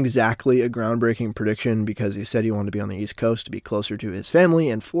 It wasn't exactly a groundbreaking prediction because he said he wanted to be on the East Coast to be closer to his family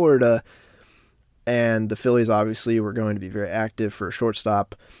in Florida, and the Phillies obviously were going to be very active for a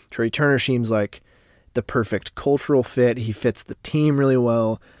shortstop. Trey Turner seems like the perfect cultural fit. He fits the team really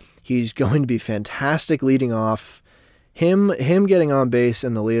well. He's going to be fantastic leading off. Him getting on base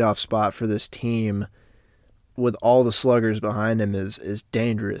in the leadoff spot for this team with all the sluggers behind him is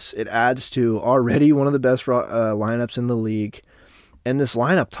dangerous. It adds to already one of the best lineups in the league. And this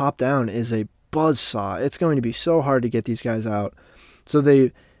lineup top down is a buzzsaw. It's going to be so hard to get these guys out. So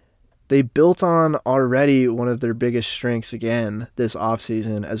they built on already one of their biggest strengths again this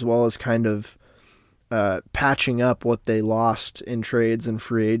offseason, as well as kind of patching up what they lost in trades and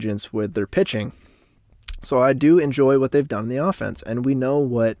free agents with their pitching. So I do enjoy what they've done in the offense, and we know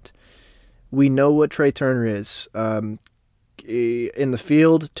what Trey Turner is. In the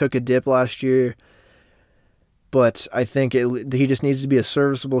field, took a dip last year, but I think he just needs to be a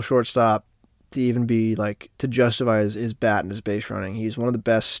serviceable shortstop to even be to justify his bat and his base running. He's one of the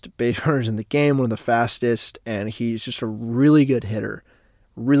best base runners in the game, one of the fastest, and he's just a really good hitter.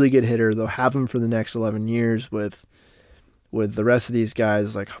 Really good hitter. They'll have him for the next 11 years with the rest of these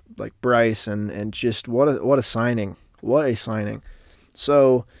guys like Bryce and just what a signing. What a signing.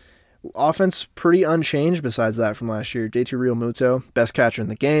 So offense pretty unchanged besides that from last year. JT Realmuto, best catcher in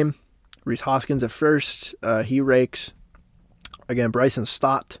the game. Rhys Hoskins at first. He rakes. Again, Bryson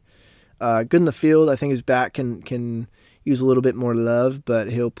Stott. Good in the field. I think his bat can use a little bit more love,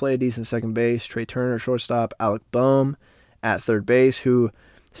 but he'll play a decent second base. Trey Turner, shortstop. Alec Boehm at third base, who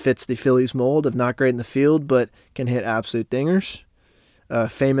fits the Phillies mold of not great in the field, but can hit absolute dingers.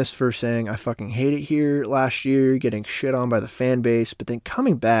 Famous for saying, I fucking hate it here last year, getting shit on by the fan base, but then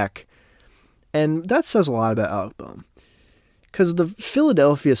coming back. And that says a lot about Alec Boehm. Because the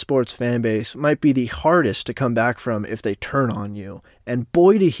Philadelphia sports fan base might be the hardest to come back from if they turn on you. And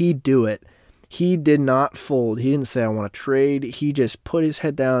boy, did he do it. He did not fold. He didn't say, I want to trade. He just put his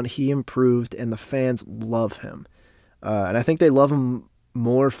head down. He improved, and the fans love him. And I think they love him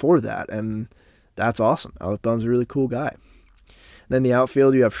more for that. And that's awesome. Alec Boehm's a really cool guy. Then the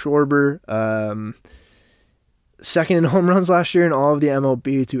outfield, you have Schwarber. Second in home runs last year in all of the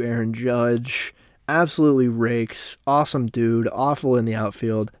MLB to Aaron Judge. Absolutely rakes. Awesome dude. Awful in the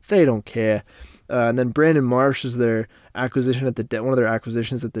outfield. They don't care. And then Brandon Marsh is their acquisition one of their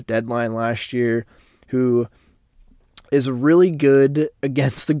acquisitions at the deadline last year, who is a really good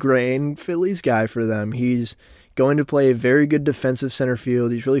against the grain Phillies guy for them. He's going to play a very good defensive center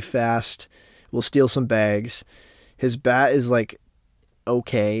field. He's really fast. Will steal some bags. His bat is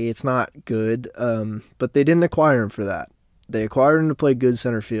okay. It's not good. But they didn't acquire him for that. They acquired him to play good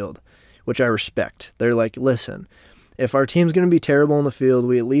center field, which I respect. They're like, listen, if our team's going to be terrible in the field,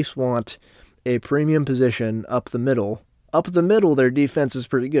 we at least want a premium position up the middle Up the middle, their defense is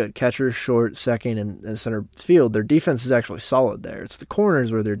pretty good. Catcher, short, second, and center field. Their defense is actually solid there. It's the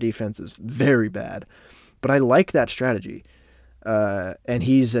corners where their defense is very bad. But I like that strategy. And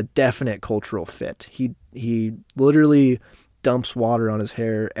he's a definite cultural fit. He literally dumps water on his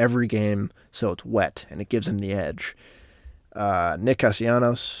hair every game so it's wet, and it gives him the edge. Nick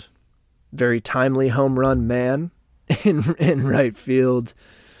Castellanos, very timely home run man in right field.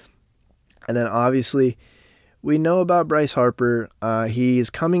 And then obviously we know about Bryce Harper. He is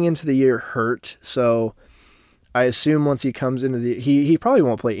coming into the year hurt, so I assume once he comes into he probably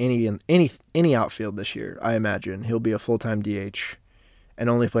won't play any outfield this year. I imagine he'll be a full-time DH and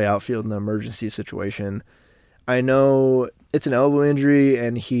only play outfield in an emergency situation. I know it's an elbow injury,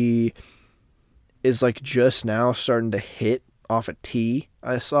 and he is like just now starting to hit off a tee,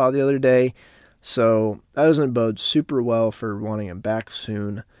 I saw the other day. So that doesn't bode super well for wanting him back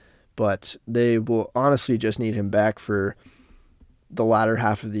soon. But they will honestly just need him back for the latter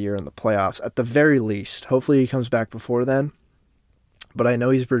half of the year in the playoffs, at the very least. Hopefully he comes back before then. But I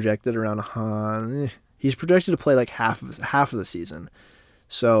know he's projected he's projected to play like half of the season.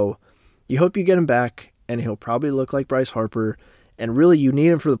 So you hope you get him back, and he'll probably look like Bryce Harper. And really, you need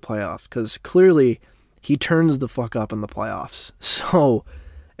him for the playoffs, because clearly he turns the fuck up in the playoffs. So,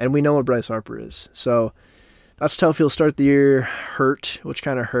 and we know what Bryce Harper is. So that's tough. He'll start the year hurt, which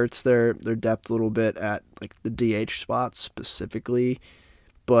kind of hurts their depth a little bit at like the DH spot specifically.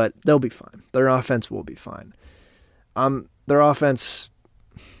 But they'll be fine. Their offense will be fine. Their offense,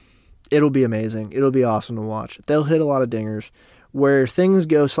 it'll be amazing. It'll be awesome to watch. They'll hit a lot of dingers. Where things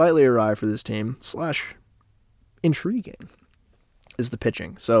go slightly awry for this team / intriguing is the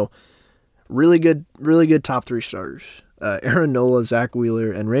pitching. So really good top 3 starters. Aaron Nola, Zach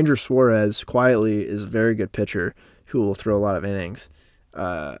Wheeler, and Ranger Suarez quietly is a very good pitcher who will throw a lot of innings,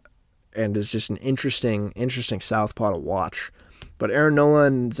 and is just an interesting southpaw to watch. But Aaron Nola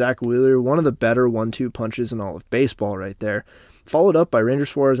and Zach Wheeler, one of the better 1-2 punches in all of baseball right there, followed up by Ranger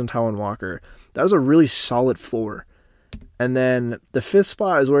Suarez and Taijuan Walker. That was a really solid 4. And then the 5th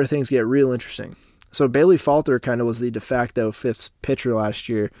spot is where things get real interesting. So Bailey Falter kind of was the de facto 5th pitcher last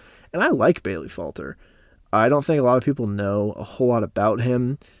year, and I like Bailey Falter. I don't think a lot of people know a whole lot about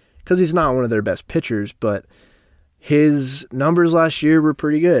him because he's not one of their best pitchers, but his numbers last year were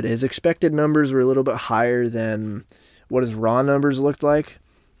pretty good. His expected numbers were a little bit higher than what his raw numbers looked like,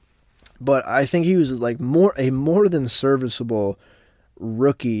 but I think he was like a more than serviceable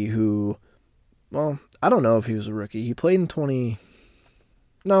rookie who, well, I don't know if he was a rookie. He played in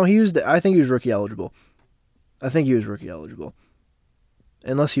I think he was rookie eligible.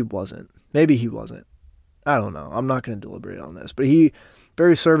 Unless he wasn't. Maybe he wasn't. I don't know. I'm not going to deliberate on this. But he,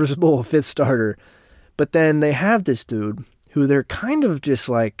 very serviceable 5th starter. But then they have this dude who they're kind of just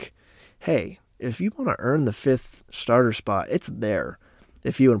like, hey, if you want to earn the 5th starter spot, it's there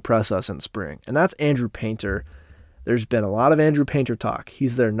if you impress us in spring. And that's Andrew Painter. There's been a lot of Andrew Painter talk.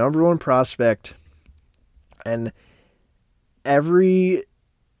 He's their number 1 prospect. And every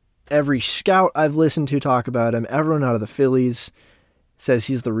scout I've listened to talk about him, everyone out of the Phillies says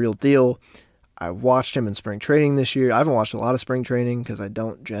he's the real deal. I watched him in spring training this year. I haven't watched a lot of spring training because I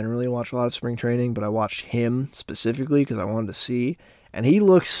don't generally watch a lot of spring training, but I watched him specifically because I wanted to see. And he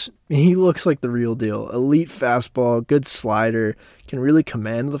looks like the real deal. Elite fastball, good slider, can really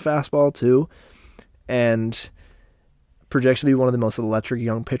command the fastball too. And projects to be one of the most electric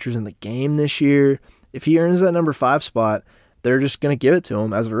young pitchers in the game this year. If he earns that number 5 spot, they're just going to give it to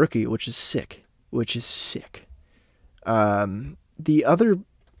him as a rookie, which is sick. The other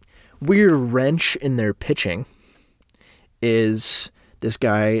weird wrench in their pitching is this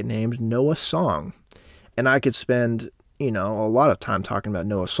guy named Noah Song. And I could spend, a lot of time talking about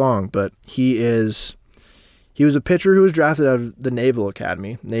Noah Song, but he was a pitcher who was drafted out of the Naval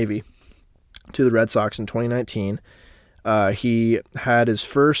Academy, Navy, to the Red Sox in 2019. He had his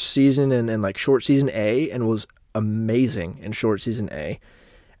first season in like short season A and was amazing in short season A.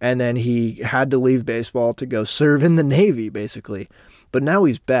 And then he had to leave baseball to go serve in the Navy, basically. But now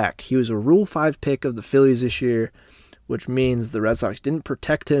he's back. He was a Rule 5 pick of the Phillies this year, which means the Red Sox didn't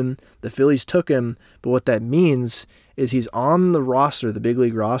protect him. The Phillies took him. But what that means is he's on the roster, the big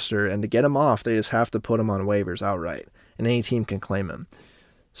league roster, and to get him off, they just have to put him on waivers outright. And any team can claim him.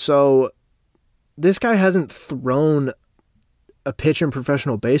 So this guy hasn't thrown a pitch in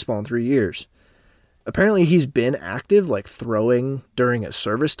professional baseball in 3 years. Apparently he's been active, like throwing during his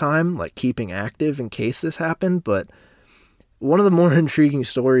service time, like keeping active in case this happened. But one of the more intriguing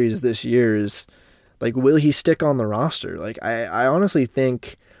stories this year is, like, will he stick on the roster? Like, I honestly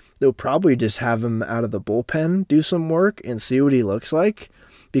think they'll probably just have him out of the bullpen, do some work, and see what he looks like.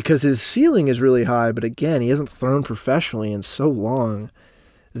 because his ceiling is really high, but again, he hasn't thrown professionally in so long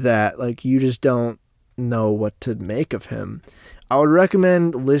that like you just don't know what to make of him. I would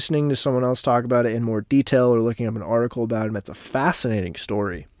recommend listening to someone else talk about it in more detail or looking up an article about him. It's a fascinating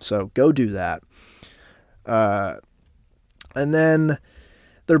story, so go do that. And then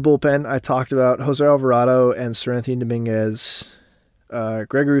their bullpen, I talked about Jose Alvarado and Seranthony Dominguez,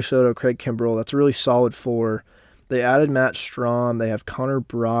 Gregory Soto, Craig Kimbrell. That's a really solid 4. They added Matt Strahm. They have Connor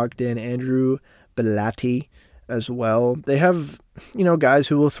Brogdon, Andrew Belatti as well. They have, guys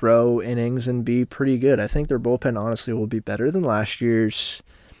who will throw innings and be pretty good. I think their bullpen honestly will be better than last year's,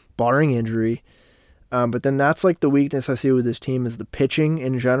 barring injury. But then that's like the weakness I see with this team is the pitching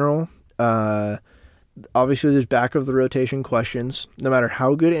in general. Obviously, there's back of the rotation questions. No matter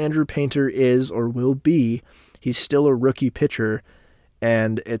how good Andrew Painter is or will be, he's still a rookie pitcher,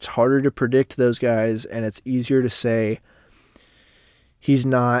 and it's harder to predict those guys, and it's easier to say he's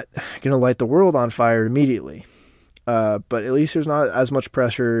not going to light the world on fire immediately. But at least there's not as much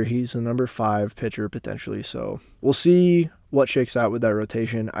pressure. He's a number 5 pitcher potentially, so we'll see what shakes out with that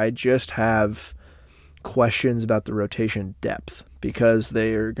rotation. I just have questions about the rotation depth because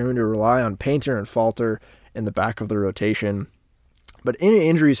they are going to rely on Painter and Falter in the back of the rotation. But any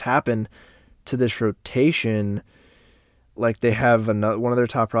injuries happen to this rotation, like they have one of their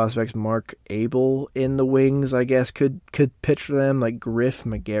top prospects, Mark Abel, in the wings, I guess, could pitch for them, like Griff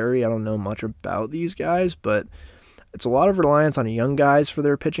McGarry. I don't know much about these guys, but it's a lot of reliance on young guys for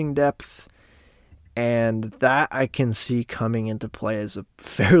their pitching depth, and that I can see coming into play as a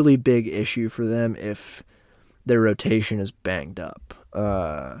fairly big issue for them if their rotation is banged up.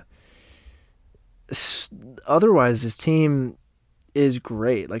 Otherwise, this team is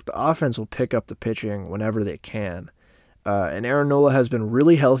great. Like, the offense will pick up the pitching whenever they can. And Aaron Nola has been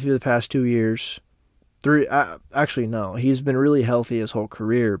really healthy the past 2 years. Actually, no. He's been really healthy his whole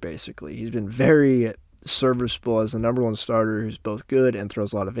career, basically. He's been very serviceable as the number 1 starter who's both good and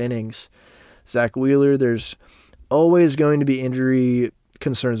throws a lot of innings. Zach Wheeler, there's always going to be injury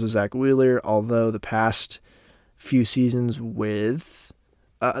concerns with Zach Wheeler, although the past few seasons with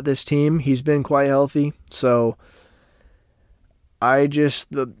this team, he's been quite healthy. So I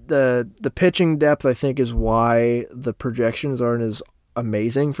just, the pitching depth, I think, is why the projections aren't as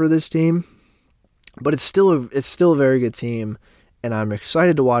amazing for this team. But it's still a very good team, and I'm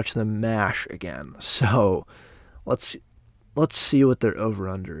excited to watch them mash again. So let's see what their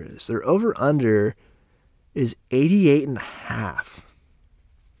over-under is. Their over-under is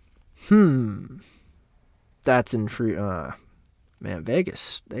 88.5. That's intriguing. Man,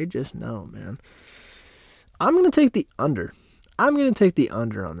 Vegas, they just know, man. I'm going to take the under. I'm going to take the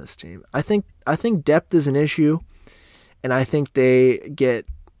under on this team. I think depth is an issue, and I think they get,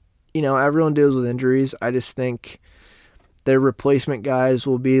 everyone deals with injuries. I just think their replacement guys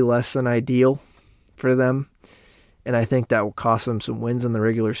will be less than ideal for them, and I think that will cost them some wins in the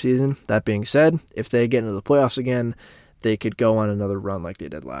regular season. That being said, if they get into the playoffs again, they could go on another run like they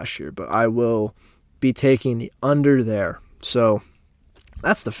did last year, but I will be taking the under there. So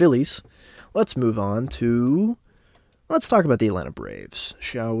that's the Phillies. Let's talk about the Atlanta Braves,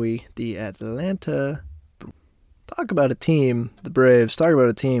 shall we? Talk about a team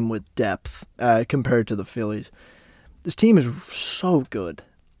with depth compared to the Phillies. This team is so good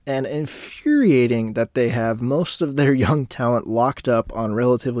and infuriating that they have most of their young talent locked up on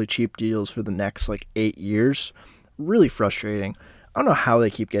relatively cheap deals for the next 8 years. Really frustrating. I don't know how they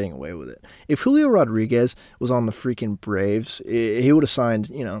keep getting away with it. If Julio Rodriguez was on the freaking Braves, he would have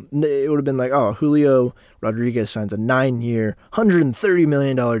signed, it would have been like, oh, Julio Rodriguez signs a 9-year, $130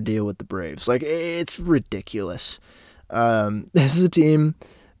 million deal with the Braves. It's ridiculous. This is a team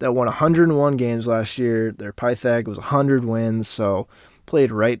that won 101 games last year. Their Pythag was 100 wins, so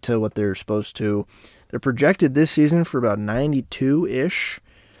played right to what they're supposed to. They're projected this season for about 92-ish.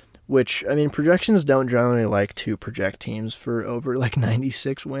 Which, projections don't generally like to project teams for over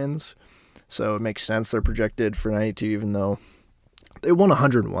 96 wins. So it makes sense they're projected for 92, even though they won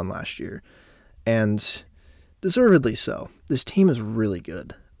 101 last year. And deservedly so. This team is really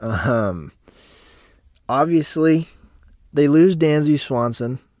good. Obviously, they lose Dansby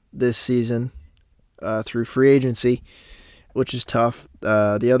Swanson this season through free agency, which is tough.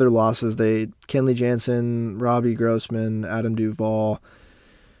 The other losses, Kenley Jansen, Robbie Grossman, Adam Duvall,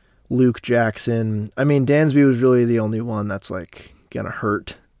 Luke Jackson. Dansby was really the only one that's gonna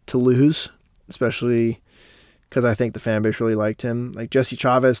hurt to lose, especially because I think the fan base really liked him. Jesse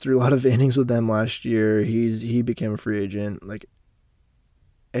Chavez threw a lot of innings with them last year. He became a free agent.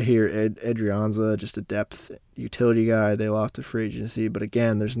 Ed Adrianza, just a depth utility guy. They lost to free agency, but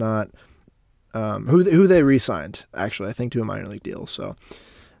again, there's not who they re-signed. Actually, I think to a minor league deal. So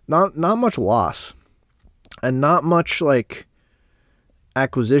not much loss, and not much like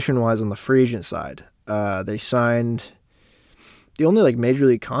acquisition wise on the free agent side. They signed the only like major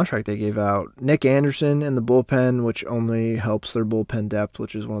league contract they gave out, Nick Anderson in the bullpen, which only helps their bullpen depth,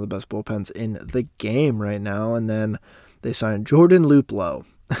 which is one of the best bullpens in the game right now. And then they signed Jordan Luplow,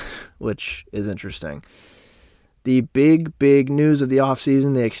 which is interesting. The big news of the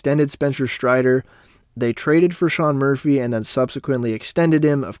offseason, they extended Spencer Strider. They traded for Sean Murphy and then subsequently extended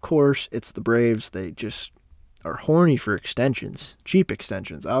him. Of course, it's the Braves. They just are horny for extensions, cheap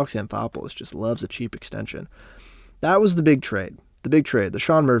extensions. Alex Anthopoulos just loves a cheap extension. That was the big trade, the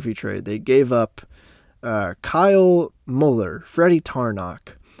Sean Murphy trade. They gave up Kyle Muller, Freddie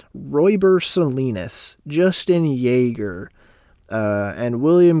Tarnok, Royber Salinas, Justin Yeager, and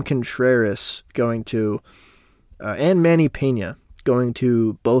William Contreras going to, and Manny Pena going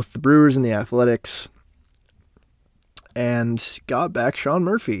to both the Brewers and the Athletics, and got back Sean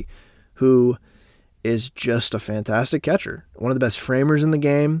Murphy, who is just a fantastic catcher. One of the best framers in the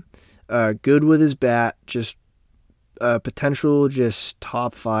game, good with his bat, just potential just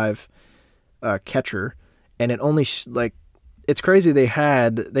top 5 catcher. And it only, like, it's crazy. They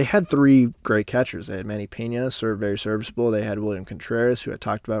had 3 great catchers. They had Manny Pena, very serviceable. They had William Contreras, who I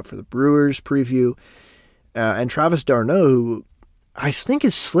talked about for the Brewers preview, and Travis d'Arnaud, who I think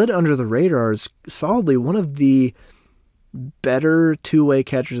has slid under the radar, is solidly one of the better two-way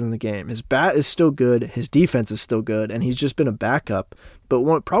catchers in the game. His bat is still good, his defense is still good, and he's just been a backup.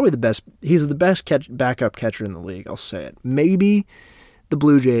 But probably the best. He's the best backup catcher in the league. I'll say it. Maybe the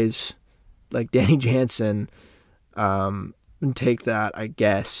Blue Jays, like Danny Jansen, take that, I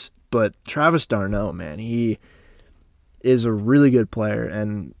guess. But Travis d'Arnaud, man, he is a really good player,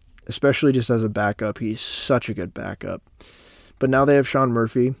 and especially just as a backup, he's such a good backup. But now they have Sean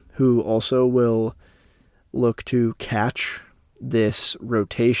Murphy, who also will look to catch this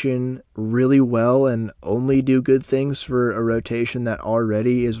rotation really well and only do good things for a rotation that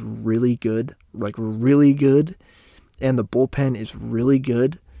already is really good, like really good, and the bullpen is really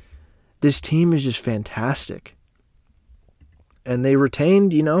good. This team is just fantastic. And they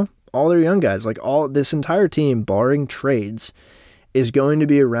retained, all their young guys. Like this entire team, barring trades, is going to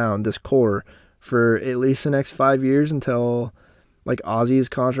be around this core for at least the next 5 years until like Ozzy's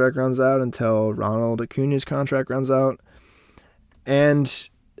contract runs out, until Ronald Acuna's contract runs out. And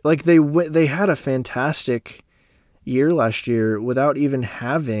like they had a fantastic year last year without even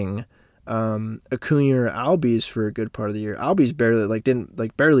having Acuna or Albies for a good part of the year. Albies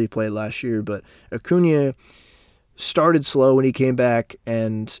barely played last year, but Acuna started slow when he came back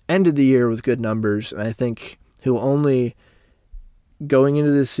and ended the year with good numbers. And I think he'll only, going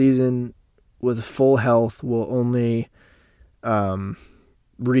into this season with full health, will only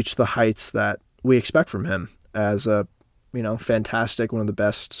reach the heights that we expect from him as a fantastic, one of the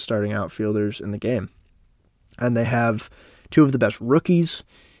best starting outfielders in the game. And they have 2 of the best rookies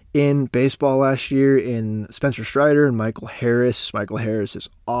in baseball last year in Spencer Strider and Michael Harris. Michael Harris is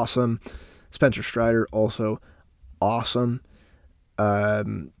awesome. Spencer Strider also awesome.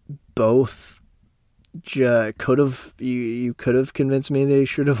 Both could have convinced me they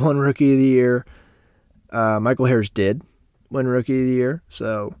should have won Rookie of the Year. Michael Harris did win Rookie of the Year,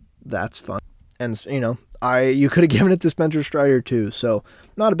 so that's fun. And you could have given it to Spencer Strider too, so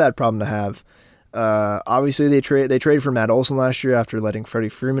not a bad problem to have. Obviously, they traded for Matt Olson last year after letting Freddie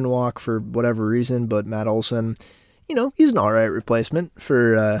Freeman walk for whatever reason, but Matt Olson, he's an alright replacement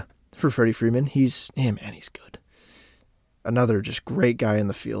for Freddie Freeman. He's good. Another just great guy in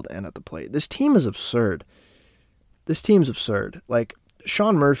the field and at the plate. This team is absurd. This team's absurd. Like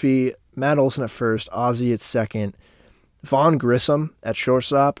Sean Murphy, Matt Olson at first, Ozzy at second, Vaughn Grissom at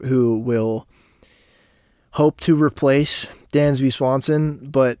shortstop, who will hope to replace Dansby Swanson,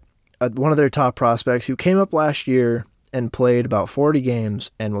 but one of their top prospects who came up last year and played about 40 games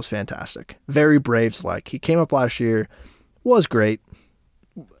and was fantastic. Very Braves-like. He came up last year, was great,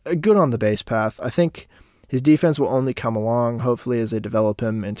 good on the base path. I think his defense will only come along, hopefully, as they develop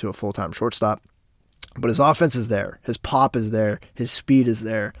him into a full-time shortstop. But his offense is there. His pop is there. His speed is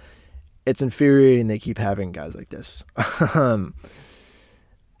there. It's infuriating they keep having guys like this.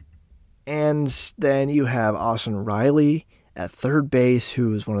 And then you have Austin Riley at third base,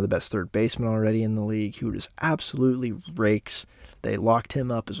 who is one of the best third basemen already in the league, who just absolutely rakes. They locked him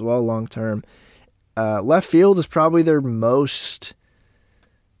up as well long-term. Left field is probably their most...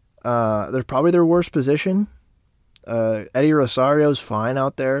 they're probably their worst position. Eddie Rosario's fine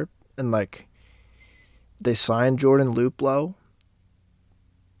out there, and they signed Jordan Luplow,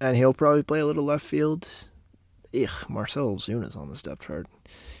 and he'll probably play a little left field. Marcell Ozuna's on this depth chart.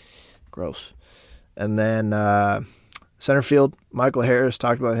 Gross. And then Center field, Michael Harris,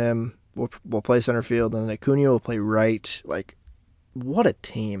 talked about him, will play center field, and then Acuna will play right. Like, what a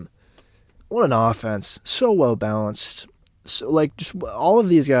team. What an offense. So well balanced. So, like, just all of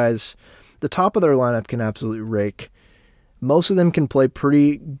these guys, the top of their lineup can absolutely rake. Most of them can play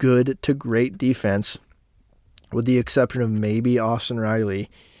pretty good to great defense, with the exception of maybe Austin Riley.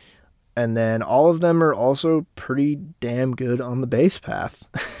 And then all of them are also pretty damn good on the base path,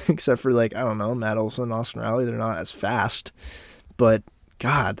 except for, like, I don't know, Matt Olson, Austin Riley. They're not as fast, but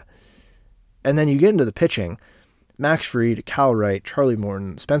God. And then you get into the pitching. Max Fried, Cal Wright, Charlie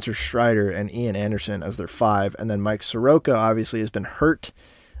Morton, Spencer Strider, and Ian Anderson as their 5. And then Mike Soroka obviously has been hurt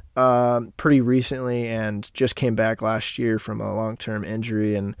pretty recently and just came back last year from a long-term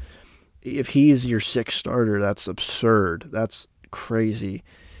injury. And if he's your 6th starter, that's absurd. That's crazy.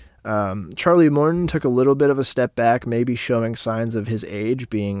 Charlie Morton took a little bit of a step back, maybe showing signs of his age,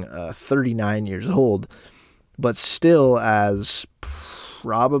 being 39 years old, but still as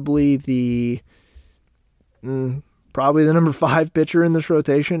probably the number 5 pitcher in this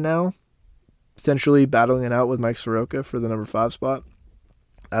rotation now, potentially battling it out with Mike Soroka for the number 5 spot.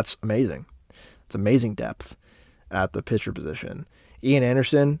 That's amazing. It's amazing depth at the pitcher position. Ian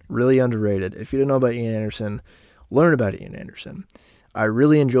Anderson, really underrated. If you don't know about Ian Anderson, learn about Ian Anderson. I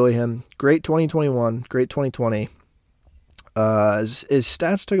really enjoy him. Great 2021, great 2020. His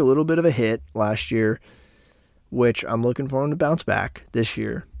stats took a little bit of a hit last year, which I'm looking for him to bounce back this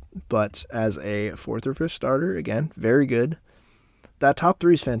year. But as a 4th or 5th starter, again, very good. That top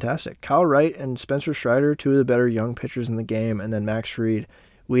 3 is fantastic. Kyle Wright and Spencer Strider, 2 of the better young pitchers in the game. And then Max Fried.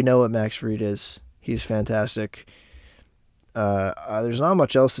 We know what Max Fried is. He's fantastic. There's not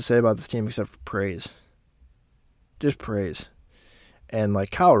much else to say about this team except for praise. Just praise. And,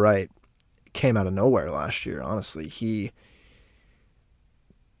 like, Kyle Wright came out of nowhere last year, honestly.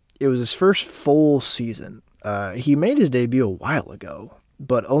 It was his first full season. He made his debut a while ago,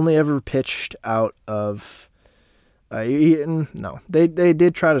 but only ever pitched out of... they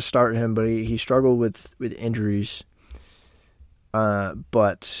did try to start him, but he struggled with injuries.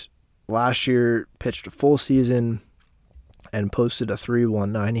 But last year pitched a full season and posted a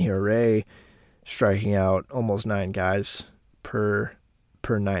 3.19 ERA, striking out almost 9 guys per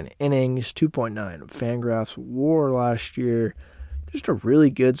 9 innings, 2.9 Fangraphs WAR last year. Just a really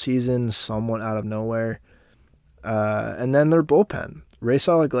good season, somewhat out of nowhere. And then their bullpen.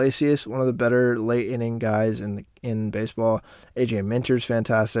 Raisel Iglesias, one of the better late inning guys in baseball. AJ Minter's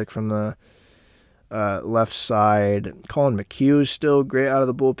fantastic from the left side. Colin McHugh is still great out of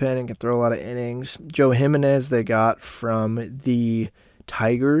the bullpen and can throw a lot of innings. Joe Jimenez they got from the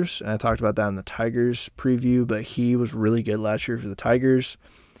Tigers, and I talked about that in the Tigers preview, but he was really good last year for the Tigers.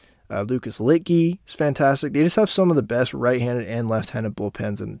 Lucas Litke is fantastic. They just have some of the best right-handed and left-handed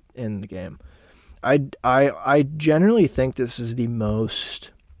bullpens in the game. I generally think this is the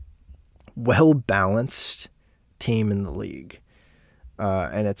most well-balanced team in the league.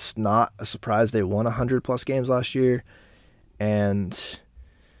 And it's not a surprise they won 100-plus games last year, and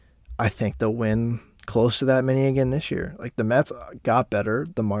I think they'll win close to that many again this year. Like, the Mets got better.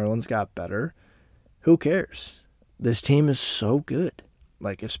 The Marlins got better. Who cares? This team is so good.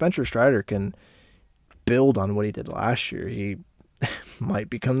 Like, if Spencer Strider can build on what he did last year, he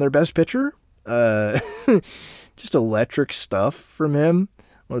might become their best pitcher. Just electric stuff from him.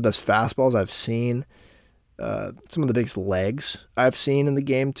 One of the best fastballs I've seen. Some of the biggest legs I've seen in the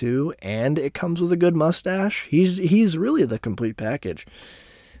game, too. And it comes with a good mustache. He's really the complete package.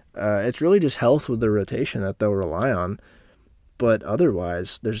 It's really just health with the rotation that they'll rely on. But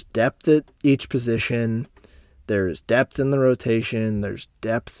otherwise, there's depth at each position. There's depth in the rotation. There's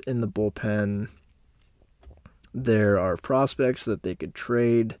depth in the bullpen. There are prospects that they could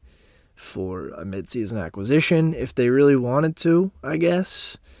trade for a midseason acquisition if they really wanted to, I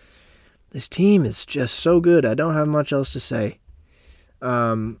guess. This team is just so good. I don't have much else to say.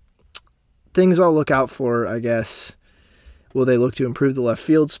 Things I'll look out for, I guess. Will they look to improve the left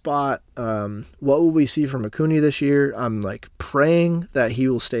field spot? What will we see from Acuna this year? I'm praying that he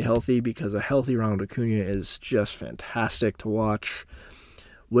will stay healthy because a healthy Ronald Acuna is just fantastic to watch.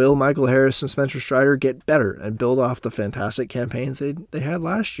 Will Michael Harris and Spencer Strider get better and build off the fantastic campaigns they had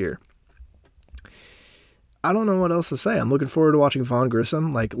last year? I don't know what else to say. I'm looking forward to watching Vaughn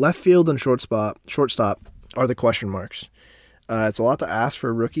Grissom. Left field and shortstop are the question marks. It's a lot to ask for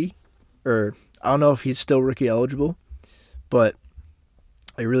a rookie, or I don't know if he's still rookie eligible, but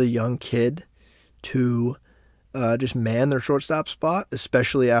a really young kid to just man their shortstop spot,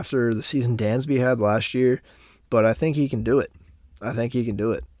 especially after the season Dansby had last year. But I think he can do it.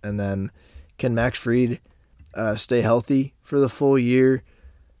 And then can Max Fried stay healthy for the full year?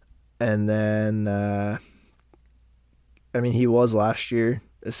 And then I mean, he was last year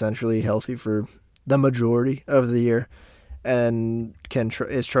essentially healthy for the majority of the year. And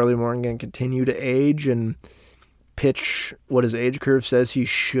is Charlie Morton going to continue to age and pitch what his age curve says he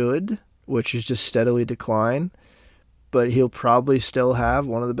should, which is just steadily decline? But he'll probably still have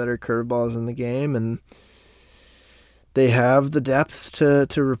one of the better curveballs in the game, and they have the depth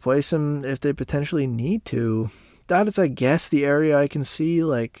to replace him if they potentially need to. That is, I guess, the area I can see.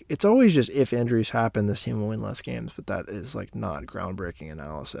 Like, it's always just if injuries happen, this team will win less games, but that is like not groundbreaking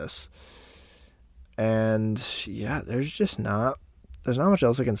analysis. And yeah, there's not much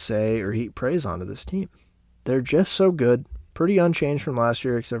else I can say or heap praise onto this team. They're just so good, pretty unchanged from last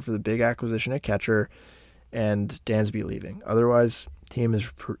year, except for the big acquisition at catcher and Dansby leaving. Otherwise, team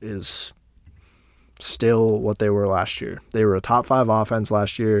is still what they were last year. They were a top 5 offense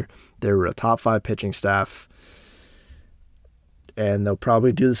last year. They were a top 5 pitching staff. And they'll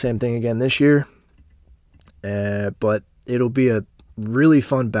probably do the same thing again this year. But it'll be a really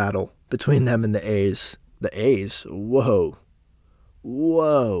fun battle between them and the A's. The A's? Whoa.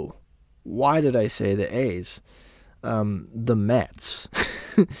 Why did I say the A's? The Mets.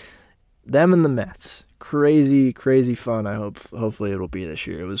 Them and the Mets. Crazy fun. Hopefully it'll be this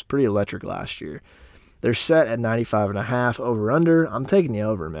year. It was pretty electric last year. They're set at 95.5 over-under. I'm taking the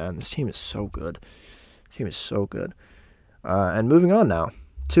over, man. This team is so good. And moving on now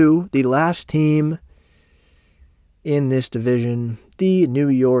to the last team in this division, the New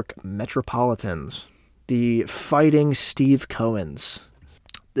York Metropolitans, the Fighting Steve Cohens.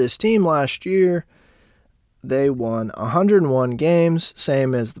 This team last year, they won 101 games,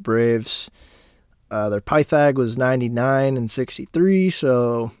 same as the Braves. Their Pythag was 99 and 63,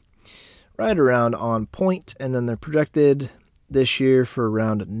 so right around on point. And then they're projected this year for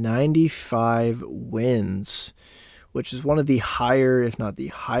around 95 wins, which is one of the higher, if not the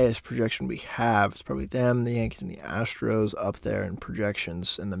highest projection we have. It's probably them, the Yankees, and the Astros up there in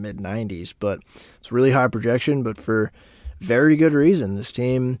projections in the mid-90s. But it's a really high projection, but for very good reason. This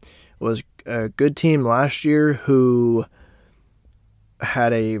team was a good team last year who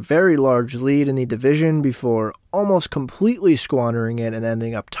had a very large lead in the division before almost completely squandering it and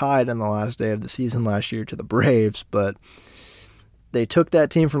ending up tied on the last day of the season last year to the Braves. But they took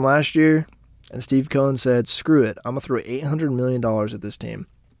that team from last year, and Steve Cohen said, screw it, I'm going to throw $800 million at this team.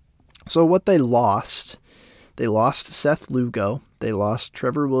 So what they lost Seth Lugo, they lost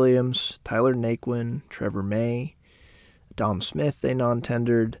Trevor Williams, Tyler Naquin, Trevor May, Dom Smith they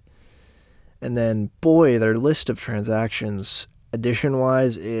non-tendered, and then, boy, their list of transactions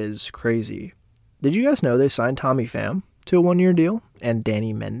addition-wise is crazy. Did you guys know they signed Tommy Pham to a 1-year deal? And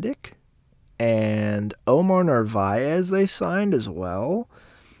Danny Mendick? And Omar Narvaez they signed as well.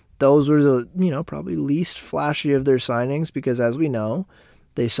 Those were the, probably least flashy of their signings because, as we know,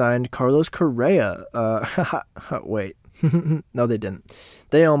 they signed Carlos Correa. Wait. No, they didn't.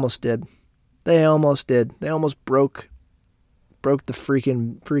 They almost did. They almost broke the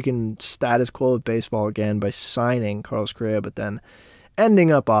freaking status quo of baseball again by signing Carlos Correa, but then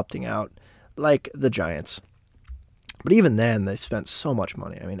ending up opting out like the Giants. But even then, they spent so much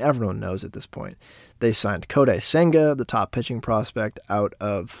money. I mean, everyone knows at this point. They signed Kodai Senga, the top pitching prospect out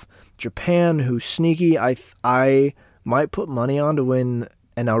of Japan, who's sneaky. I might put money on to win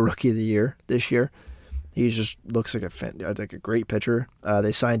NL Rookie of the Year this year. He just looks like a great pitcher.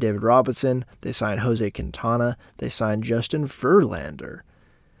 They signed David Robinson. They signed Jose Quintana. They signed Justin Verlander.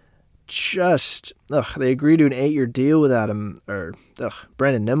 They agreed to an 8-year deal with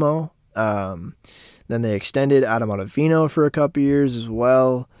Brandon Nimmo. Then they extended Adam Ottavino for a couple years as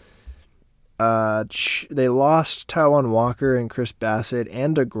well. They lost Taijuan Walker and Chris Bassett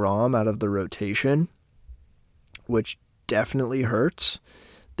and DeGrom out of the rotation, which definitely hurts.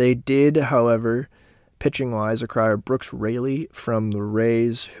 They did, however, pitching-wise, acquire Brooks Raley from the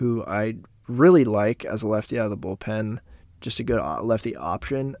Rays, who I really like as a lefty out of the bullpen, just a good lefty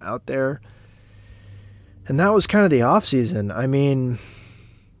option out there. And that was kind of the offseason. I mean,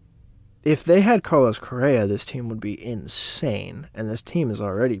 if they had Carlos Correa, this team would be insane, and this team is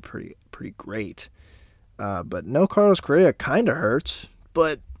already pretty great. But no Carlos Correa kind of hurts,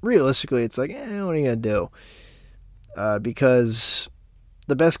 but realistically, it's like, what are you going to do? Because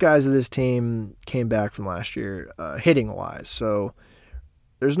the best guys of this team came back from last year, hitting-wise, so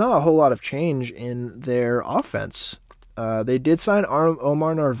there's not a whole lot of change in their offense. They did sign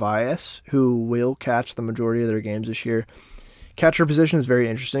Omar Narvaez, who will catch the majority of their games this year. Catcher position is very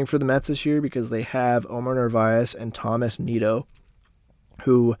interesting for the Mets this year because they have Omar Narvaez and Thomas Nido,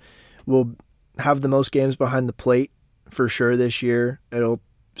 who will have the most games behind the plate for sure this year. It'll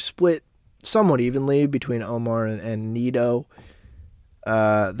split somewhat evenly between Omar and Nido.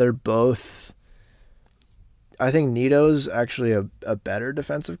 They're both I think Nito's actually a better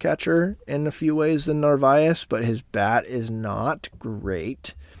defensive catcher in a few ways than Narvaez, but his bat is not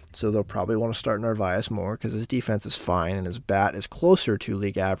great. So they'll probably want to start Narvaez more because his defense is fine and his bat is closer to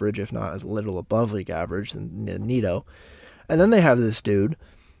league average, if not a little above league average than Nito. And then they have this dude,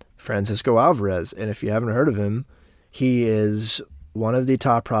 Francisco Alvarez. And if you haven't heard of him, he is one of the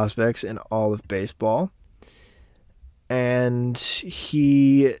top prospects in all of baseball. And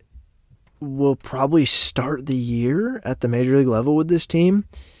he will probably start the year at the major league level with this team.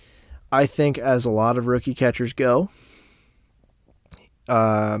 I think as a lot of rookie catchers go.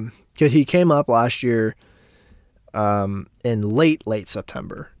 Because he came up last year in late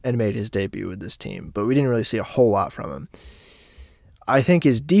September and made his debut with this team, but we didn't really see a whole lot from him. I think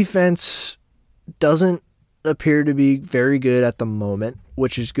his defense doesn't appear to be very good at the moment,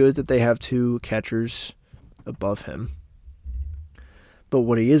 which is good that they have two catchers above him. But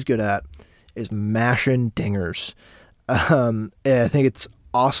what he is good at is mashing dingers. And I think it's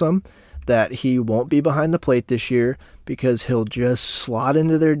awesome that he won't be behind the plate this year because he'll just slot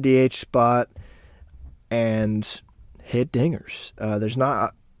into their DH spot and hit dingers. There's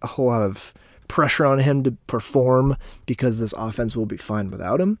not a whole lot of pressure on him to perform because this offense will be fine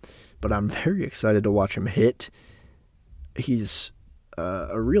without him, but I'm very excited to watch him hit. He's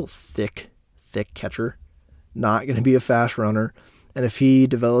a real thick catcher, not going to be a fast runner. And if he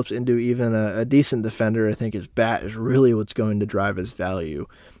develops into even a decent defender, I think his bat is really what's going to drive his value.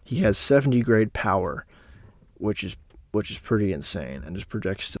 He has 70 grade power, which is pretty insane, and just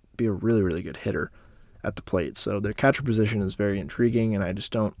projects to be a really, really good hitter at the plate. So their catcher position is very intriguing, and I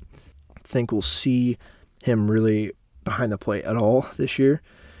just don't think we'll see him really behind the plate at all this year,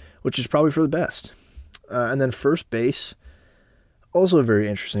 which is probably for the best. And then first base, also a very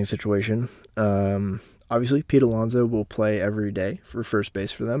interesting situation. Obviously, Pete Alonso will play every day for first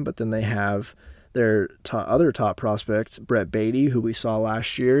base for them, but then they have their other top prospect, Brett Baty, who we saw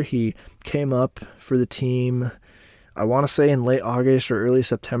last year. He came up for the team, I want to say in late August or early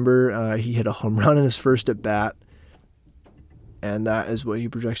September. He hit a home run in his first at bat, and that is what he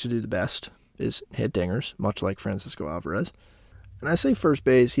projects to do the best, is hit dingers, much like Francisco Alvarez. And I say first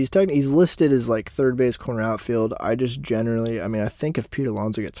base, he's listed as like third base, corner, outfield. I think if Pete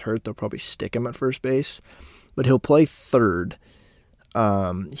Alonso gets hurt, they'll probably stick him at first base, but he'll play third.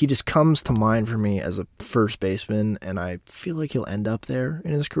 He just comes to mind for me as a first baseman, and I feel like he'll end up there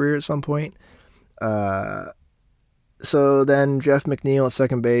in his career at some point. So then Jeff McNeil at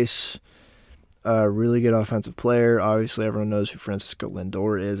second base, really good offensive player. Obviously, everyone knows who Francisco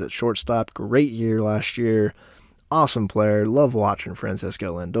Lindor is at shortstop. Great year last year. Awesome player. Love watching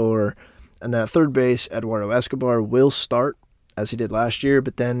Francisco Lindor. And then at third base, Eduardo Escobar will start as he did last year.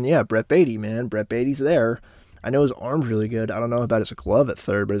 But then, Brett Baty, man. Brett Baty's there. I know his arm's really good. I don't know about his glove at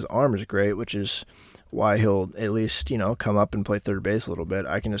third, but his arm is great, which is why he'll at least, come up and play third base a little bit.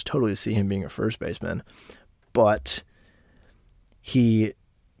 I can just totally see him being a first baseman. But he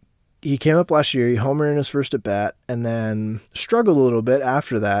came up last year. He homered in his first at bat and then struggled a little bit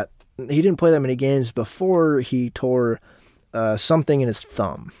after that. He didn't play that many games before he tore something in his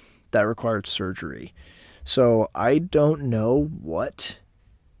thumb that required surgery. So I don't know what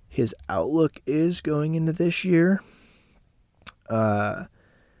his outlook is going into this year. I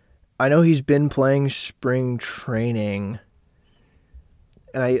know he's been playing spring training,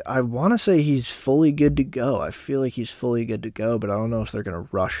 and I want to say he's fully good to go. I feel like he's fully good to go, but I don't know if they're going to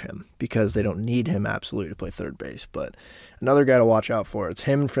rush him because they don't need him absolutely to play third base. But another guy to watch out for. It's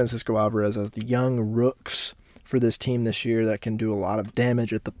him and Francisco Alvarez as the young rooks for this team this year that can do a lot of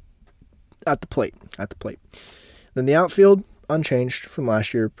damage at the plate. Then the outfield, unchanged from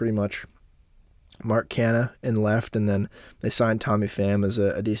last year, pretty much. Mark Canha in left, and then they signed Tommy Pham as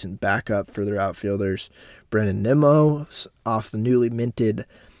a decent backup for their outfielders. Brandon Nimmo off the newly minted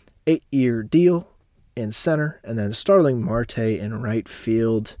 8-year deal in center, and then Starling Marte in right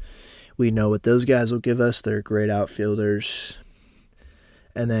field. We know what those guys will give us. They're great outfielders.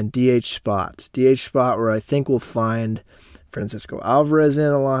 And then DH spot where I think we'll find Francisco Alvarez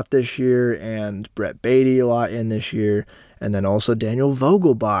in a lot this year and Brett Baty a lot in this year. And then also Daniel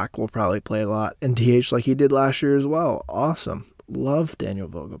Vogelbach will probably play a lot in DH like he did last year as well. Awesome. Love Daniel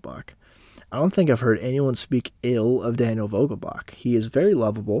Vogelbach. I don't think I've heard anyone speak ill of Daniel Vogelbach. He is very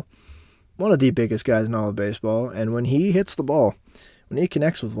lovable, one of the biggest guys in all of baseball, and when he hits the ball, when he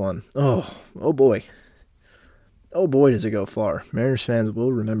connects with one, oh boy. Oh boy, does it go far. Mariners fans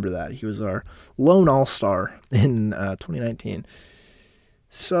will remember that. He was our lone all-star in 2019.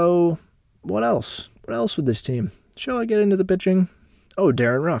 So, what else? What else with this team? Shall I get into the pitching? Oh,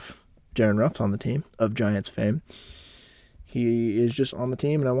 Darren Ruff. Darren Ruff's on the team of Giants fame. He is just on the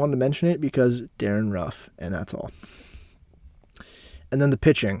team, and I wanted to mention it because Darren Ruff, and that's all. And then the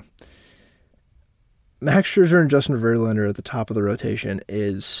pitching. Max Scherzer and Justin Verlander at the top of the rotation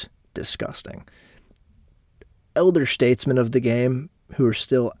is disgusting. Elder statesmen of the game who are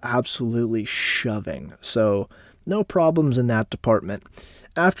still absolutely shoving. So no problems in that department.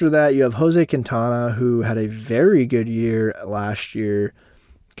 After that, you have Jose Quintana, who had a very good year last year,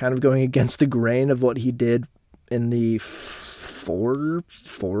 kind of going against the grain of what he did in the four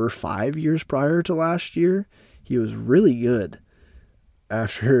or 5 years prior to last year. He was really good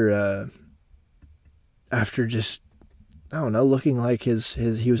after just, I don't know, looking like he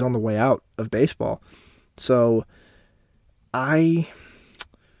was on the way out of baseball. So I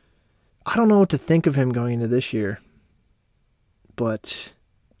don't know what to think of him going into this year, but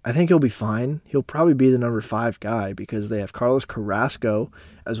I think he'll be fine. He'll probably be the number 5 guy because they have Carlos Carrasco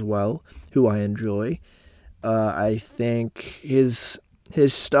as well, who I enjoy. I think his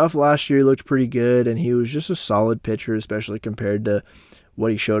stuff last year looked pretty good, and he was just a solid pitcher, especially compared to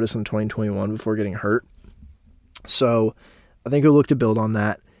what he showed us in 2021 before getting hurt. So I think he'll look to build on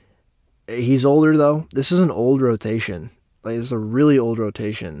that. He's older, though. This is an old rotation. Like, it's a really old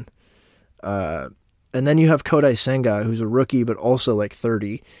rotation. And then you have Kodai Senga, who's a rookie, but also like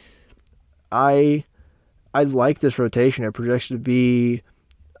 30. I like this rotation. It projects to be,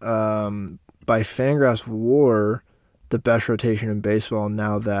 by Fangraphs WAR, the best rotation in baseball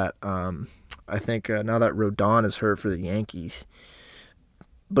now that I think now that Rodon is hurt for the Yankees.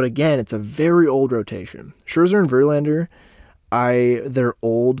 But again, it's a very old rotation. Scherzer and Verlander, they're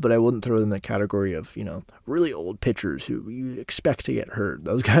old, but I wouldn't throw them in the category of, really old pitchers who you expect to get hurt.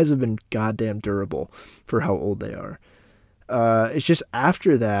 Those guys have been goddamn durable for how old they are. It's just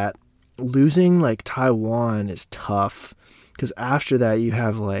after that, losing like Taijuan is tough, because after that you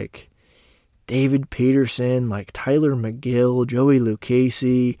have like David Peterson, like Tyler McGill, Joey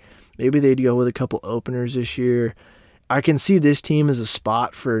Lucchesi. Maybe they'd go with a couple openers this year. I can see this team as a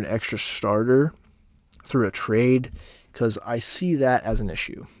spot for an extra starter through a trade, because I see that as an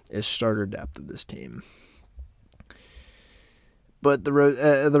issue, is starter depth of this team. But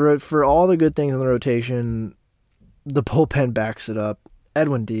for all the good things in the rotation, the bullpen backs it up.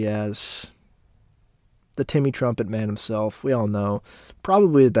 Edwin Diaz, the Timmy Trumpet man himself, we all know,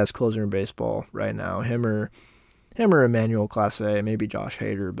 probably the best closer in baseball right now. Him or Emmanuel Clase, maybe Josh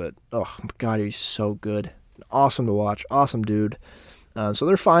Hader, but oh my God, he's so good. Awesome to watch. Awesome dude. So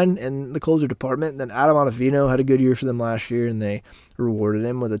they're fine in the closer department. And then Adam Ottavino had a good year for them last year, and they rewarded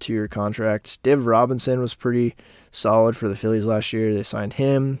him with a 2-year contract. Div Robinson was pretty solid for the Phillies last year. They signed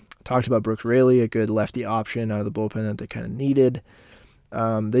him. Talked about Brooks Raley, a good lefty option out of the bullpen that they kind of needed.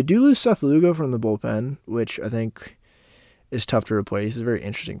 They do lose Seth Lugo from the bullpen, which I think is tough to replace. He's a very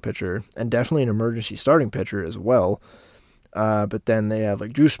interesting pitcher, and definitely an emergency starting pitcher as well. But then they have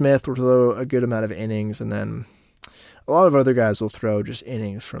like Drew Smith will throw a good amount of innings, and then a lot of other guys will throw just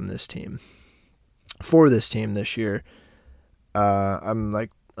innings from this team. For this team this year, I'm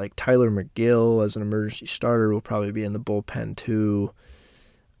like Tyler McGill as an emergency starter will probably be in the bullpen too.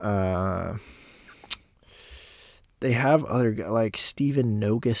 They have other guys like Steven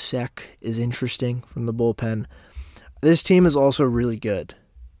Nogasek is interesting from the bullpen. This team is also really good.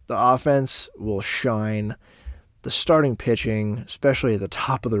 The offense will shine. The starting pitching, especially at the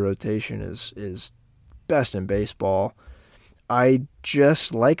top of the rotation, is best in baseball. I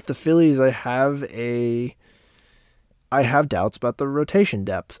just like the Phillies. I have doubts about the rotation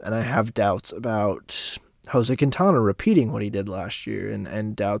depth, and I have doubts about Jose Quintana repeating what he did last year,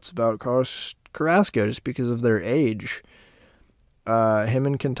 and doubts about Carlos Carrasco just because of their age. Him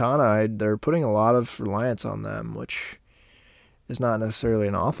and Quintana, they're putting a lot of reliance on them, which is not necessarily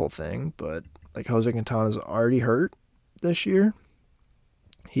an awful thing, but like Jose Quintana's already hurt this year.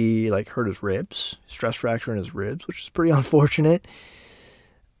 He hurt his ribs, stress fracture in his ribs, which is pretty unfortunate.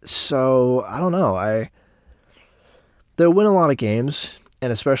 So I don't know. They'll win a lot of games,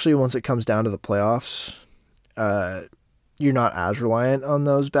 and especially once it comes down to the playoffs, you're not as reliant on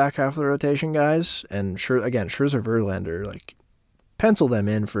those back half of the rotation guys. And Scherzer, Verlander, pencil them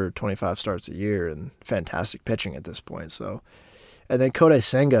in for 25 starts a year and fantastic pitching at this point. So, and then Kodai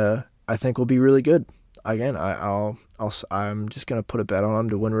Senga, I think will be really good. Again, I'm just gonna put a bet on him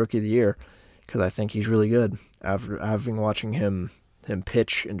to win Rookie of the Year because I think he's really good. After having watching him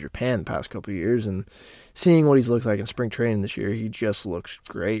pitch in Japan the past couple of years and seeing what he's looked like in spring training this year, he just looks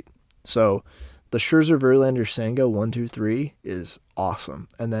great. So the Scherzer, Verlander, Senga 1, 2, 3 is awesome,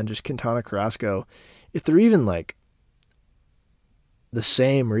 and then just Quintana, Carrasco, if they're even the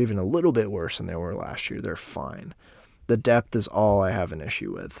same or even a little bit worse than they were last year, they're fine. The depth is all I have an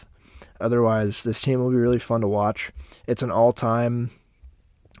issue with. Otherwise, this team will be really fun to watch. It's an all-time,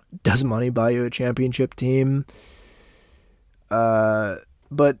 does money buy you a championship team?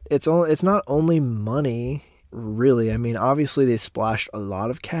 But it's not only money, really. I mean, obviously they splashed a lot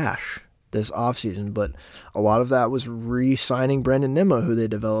of cash this offseason, but a lot of that was re-signing Brandon Nimmo, who they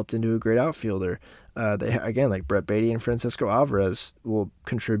developed into a great outfielder. They again, like Brett Beatty and Francisco Alvarez, will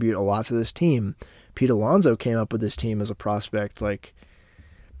contribute a lot to this team. Pete Alonso came up with this team as a prospect. Like,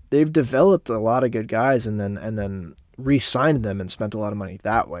 they've developed a lot of good guys and then re-signed them and spent a lot of money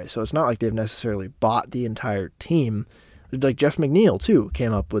that way. So it's not like they've necessarily bought the entire team. Like Jeff McNeil too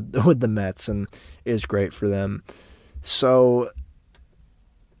came up with the Mets and is great for them. So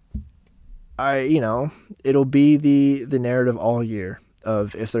it'll be the narrative all year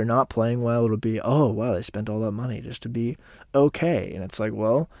of, if they're not playing well, it'll be, oh wow, they spent all that money just to be okay. And it's like,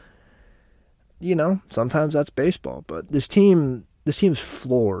 well, sometimes that's baseball, but this team's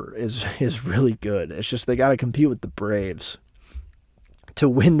floor is really good. It's just they got to compete with the Braves to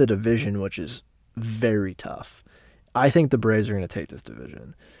win the division, which is very tough. I think the Braves are going to take this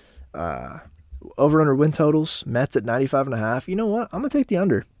division. Over under win totals, Mets at 95.5. You know what? I'm going to take the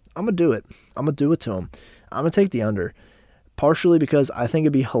under. I'm going to do it. I'm going to do it to them. I'm going to take the under. Partially because I think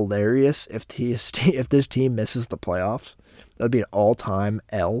it'd be hilarious if this team misses the playoffs. That would be an all-time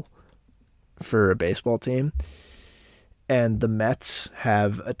L for a baseball team. And the Mets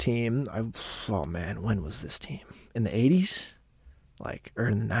have a team. When was this team? In the 80s? Or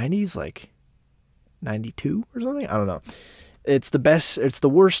in the 90s? 92 or something? I don't know. It's the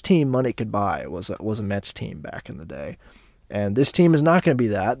worst team money could buy was a Mets team back in the day. And this team is not going to be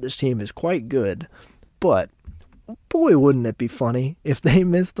that. This team is quite good. But boy, wouldn't it be funny if they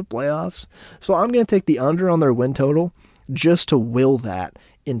missed the playoffs. So I'm going to take the under on their win total just to will that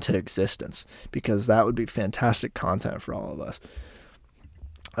into existence, because that would be fantastic content for all of us.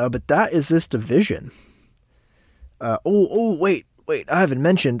 But that is this division. Wait, I haven't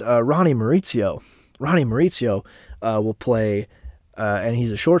mentioned Ronnie Mauricio. Ronnie Mauricio will play, and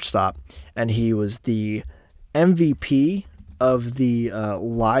he's a shortstop, and he was the MVP of the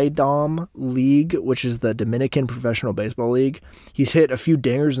LIDOM League, which is the Dominican Professional Baseball League. He's hit a few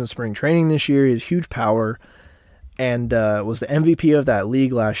dingers in spring training this year. He has huge power, and was the MVP of that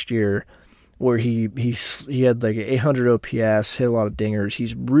league last year, where he had like an 800 OPS, hit a lot of dingers.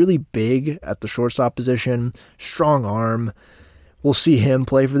 He's really big at the shortstop position, strong arm. We'll see him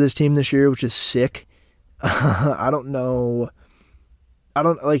play for this team this year, which is sick. I don't know.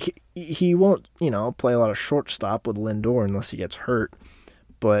 He won't, play a lot of shortstop with Lindor unless he gets hurt.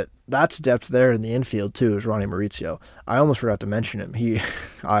 But that's depth there in the infield too, is Ronnie Mauricio. I almost forgot to mention him.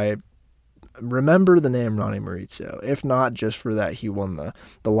 I remember the name Ronnie Mauricio. If not just for that, he won the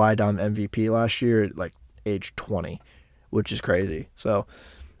LIDOM MVP last year at age 20, which is crazy. So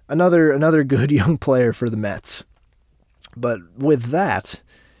another good young player for the Mets. But with that,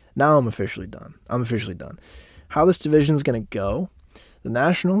 now I'm officially done. How this division is going to go, the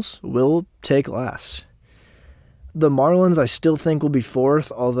Nationals will take last. The Marlins I still think will be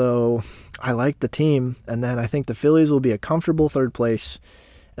fourth, although I like the team. And then I think the Phillies will be a comfortable third place.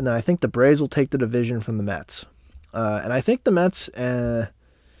 And then I think the Braves will take the division from the Mets. And I think the Mets and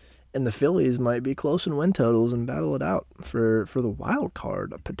the Phillies might be close in win totals and battle it out for the wild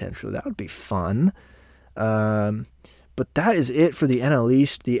card, potentially. That would be fun. But that is it for the NL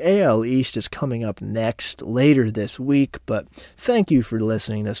East. The AL East is coming up next later this week. But thank you for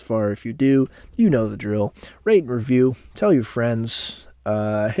listening this far. If you do, you know the drill. Rate and review. Tell your friends.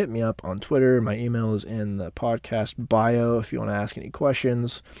 Hit me up on Twitter. My email is in the podcast bio if you want to ask any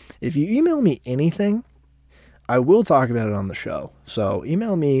questions. If you email me anything, I will talk about it on the show. So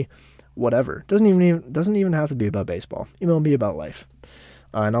email me whatever. Doesn't even have to be about baseball. Email me about life,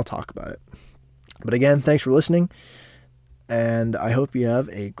 and I'll talk about it. But again, thanks for listening, and I hope you have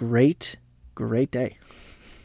a great day.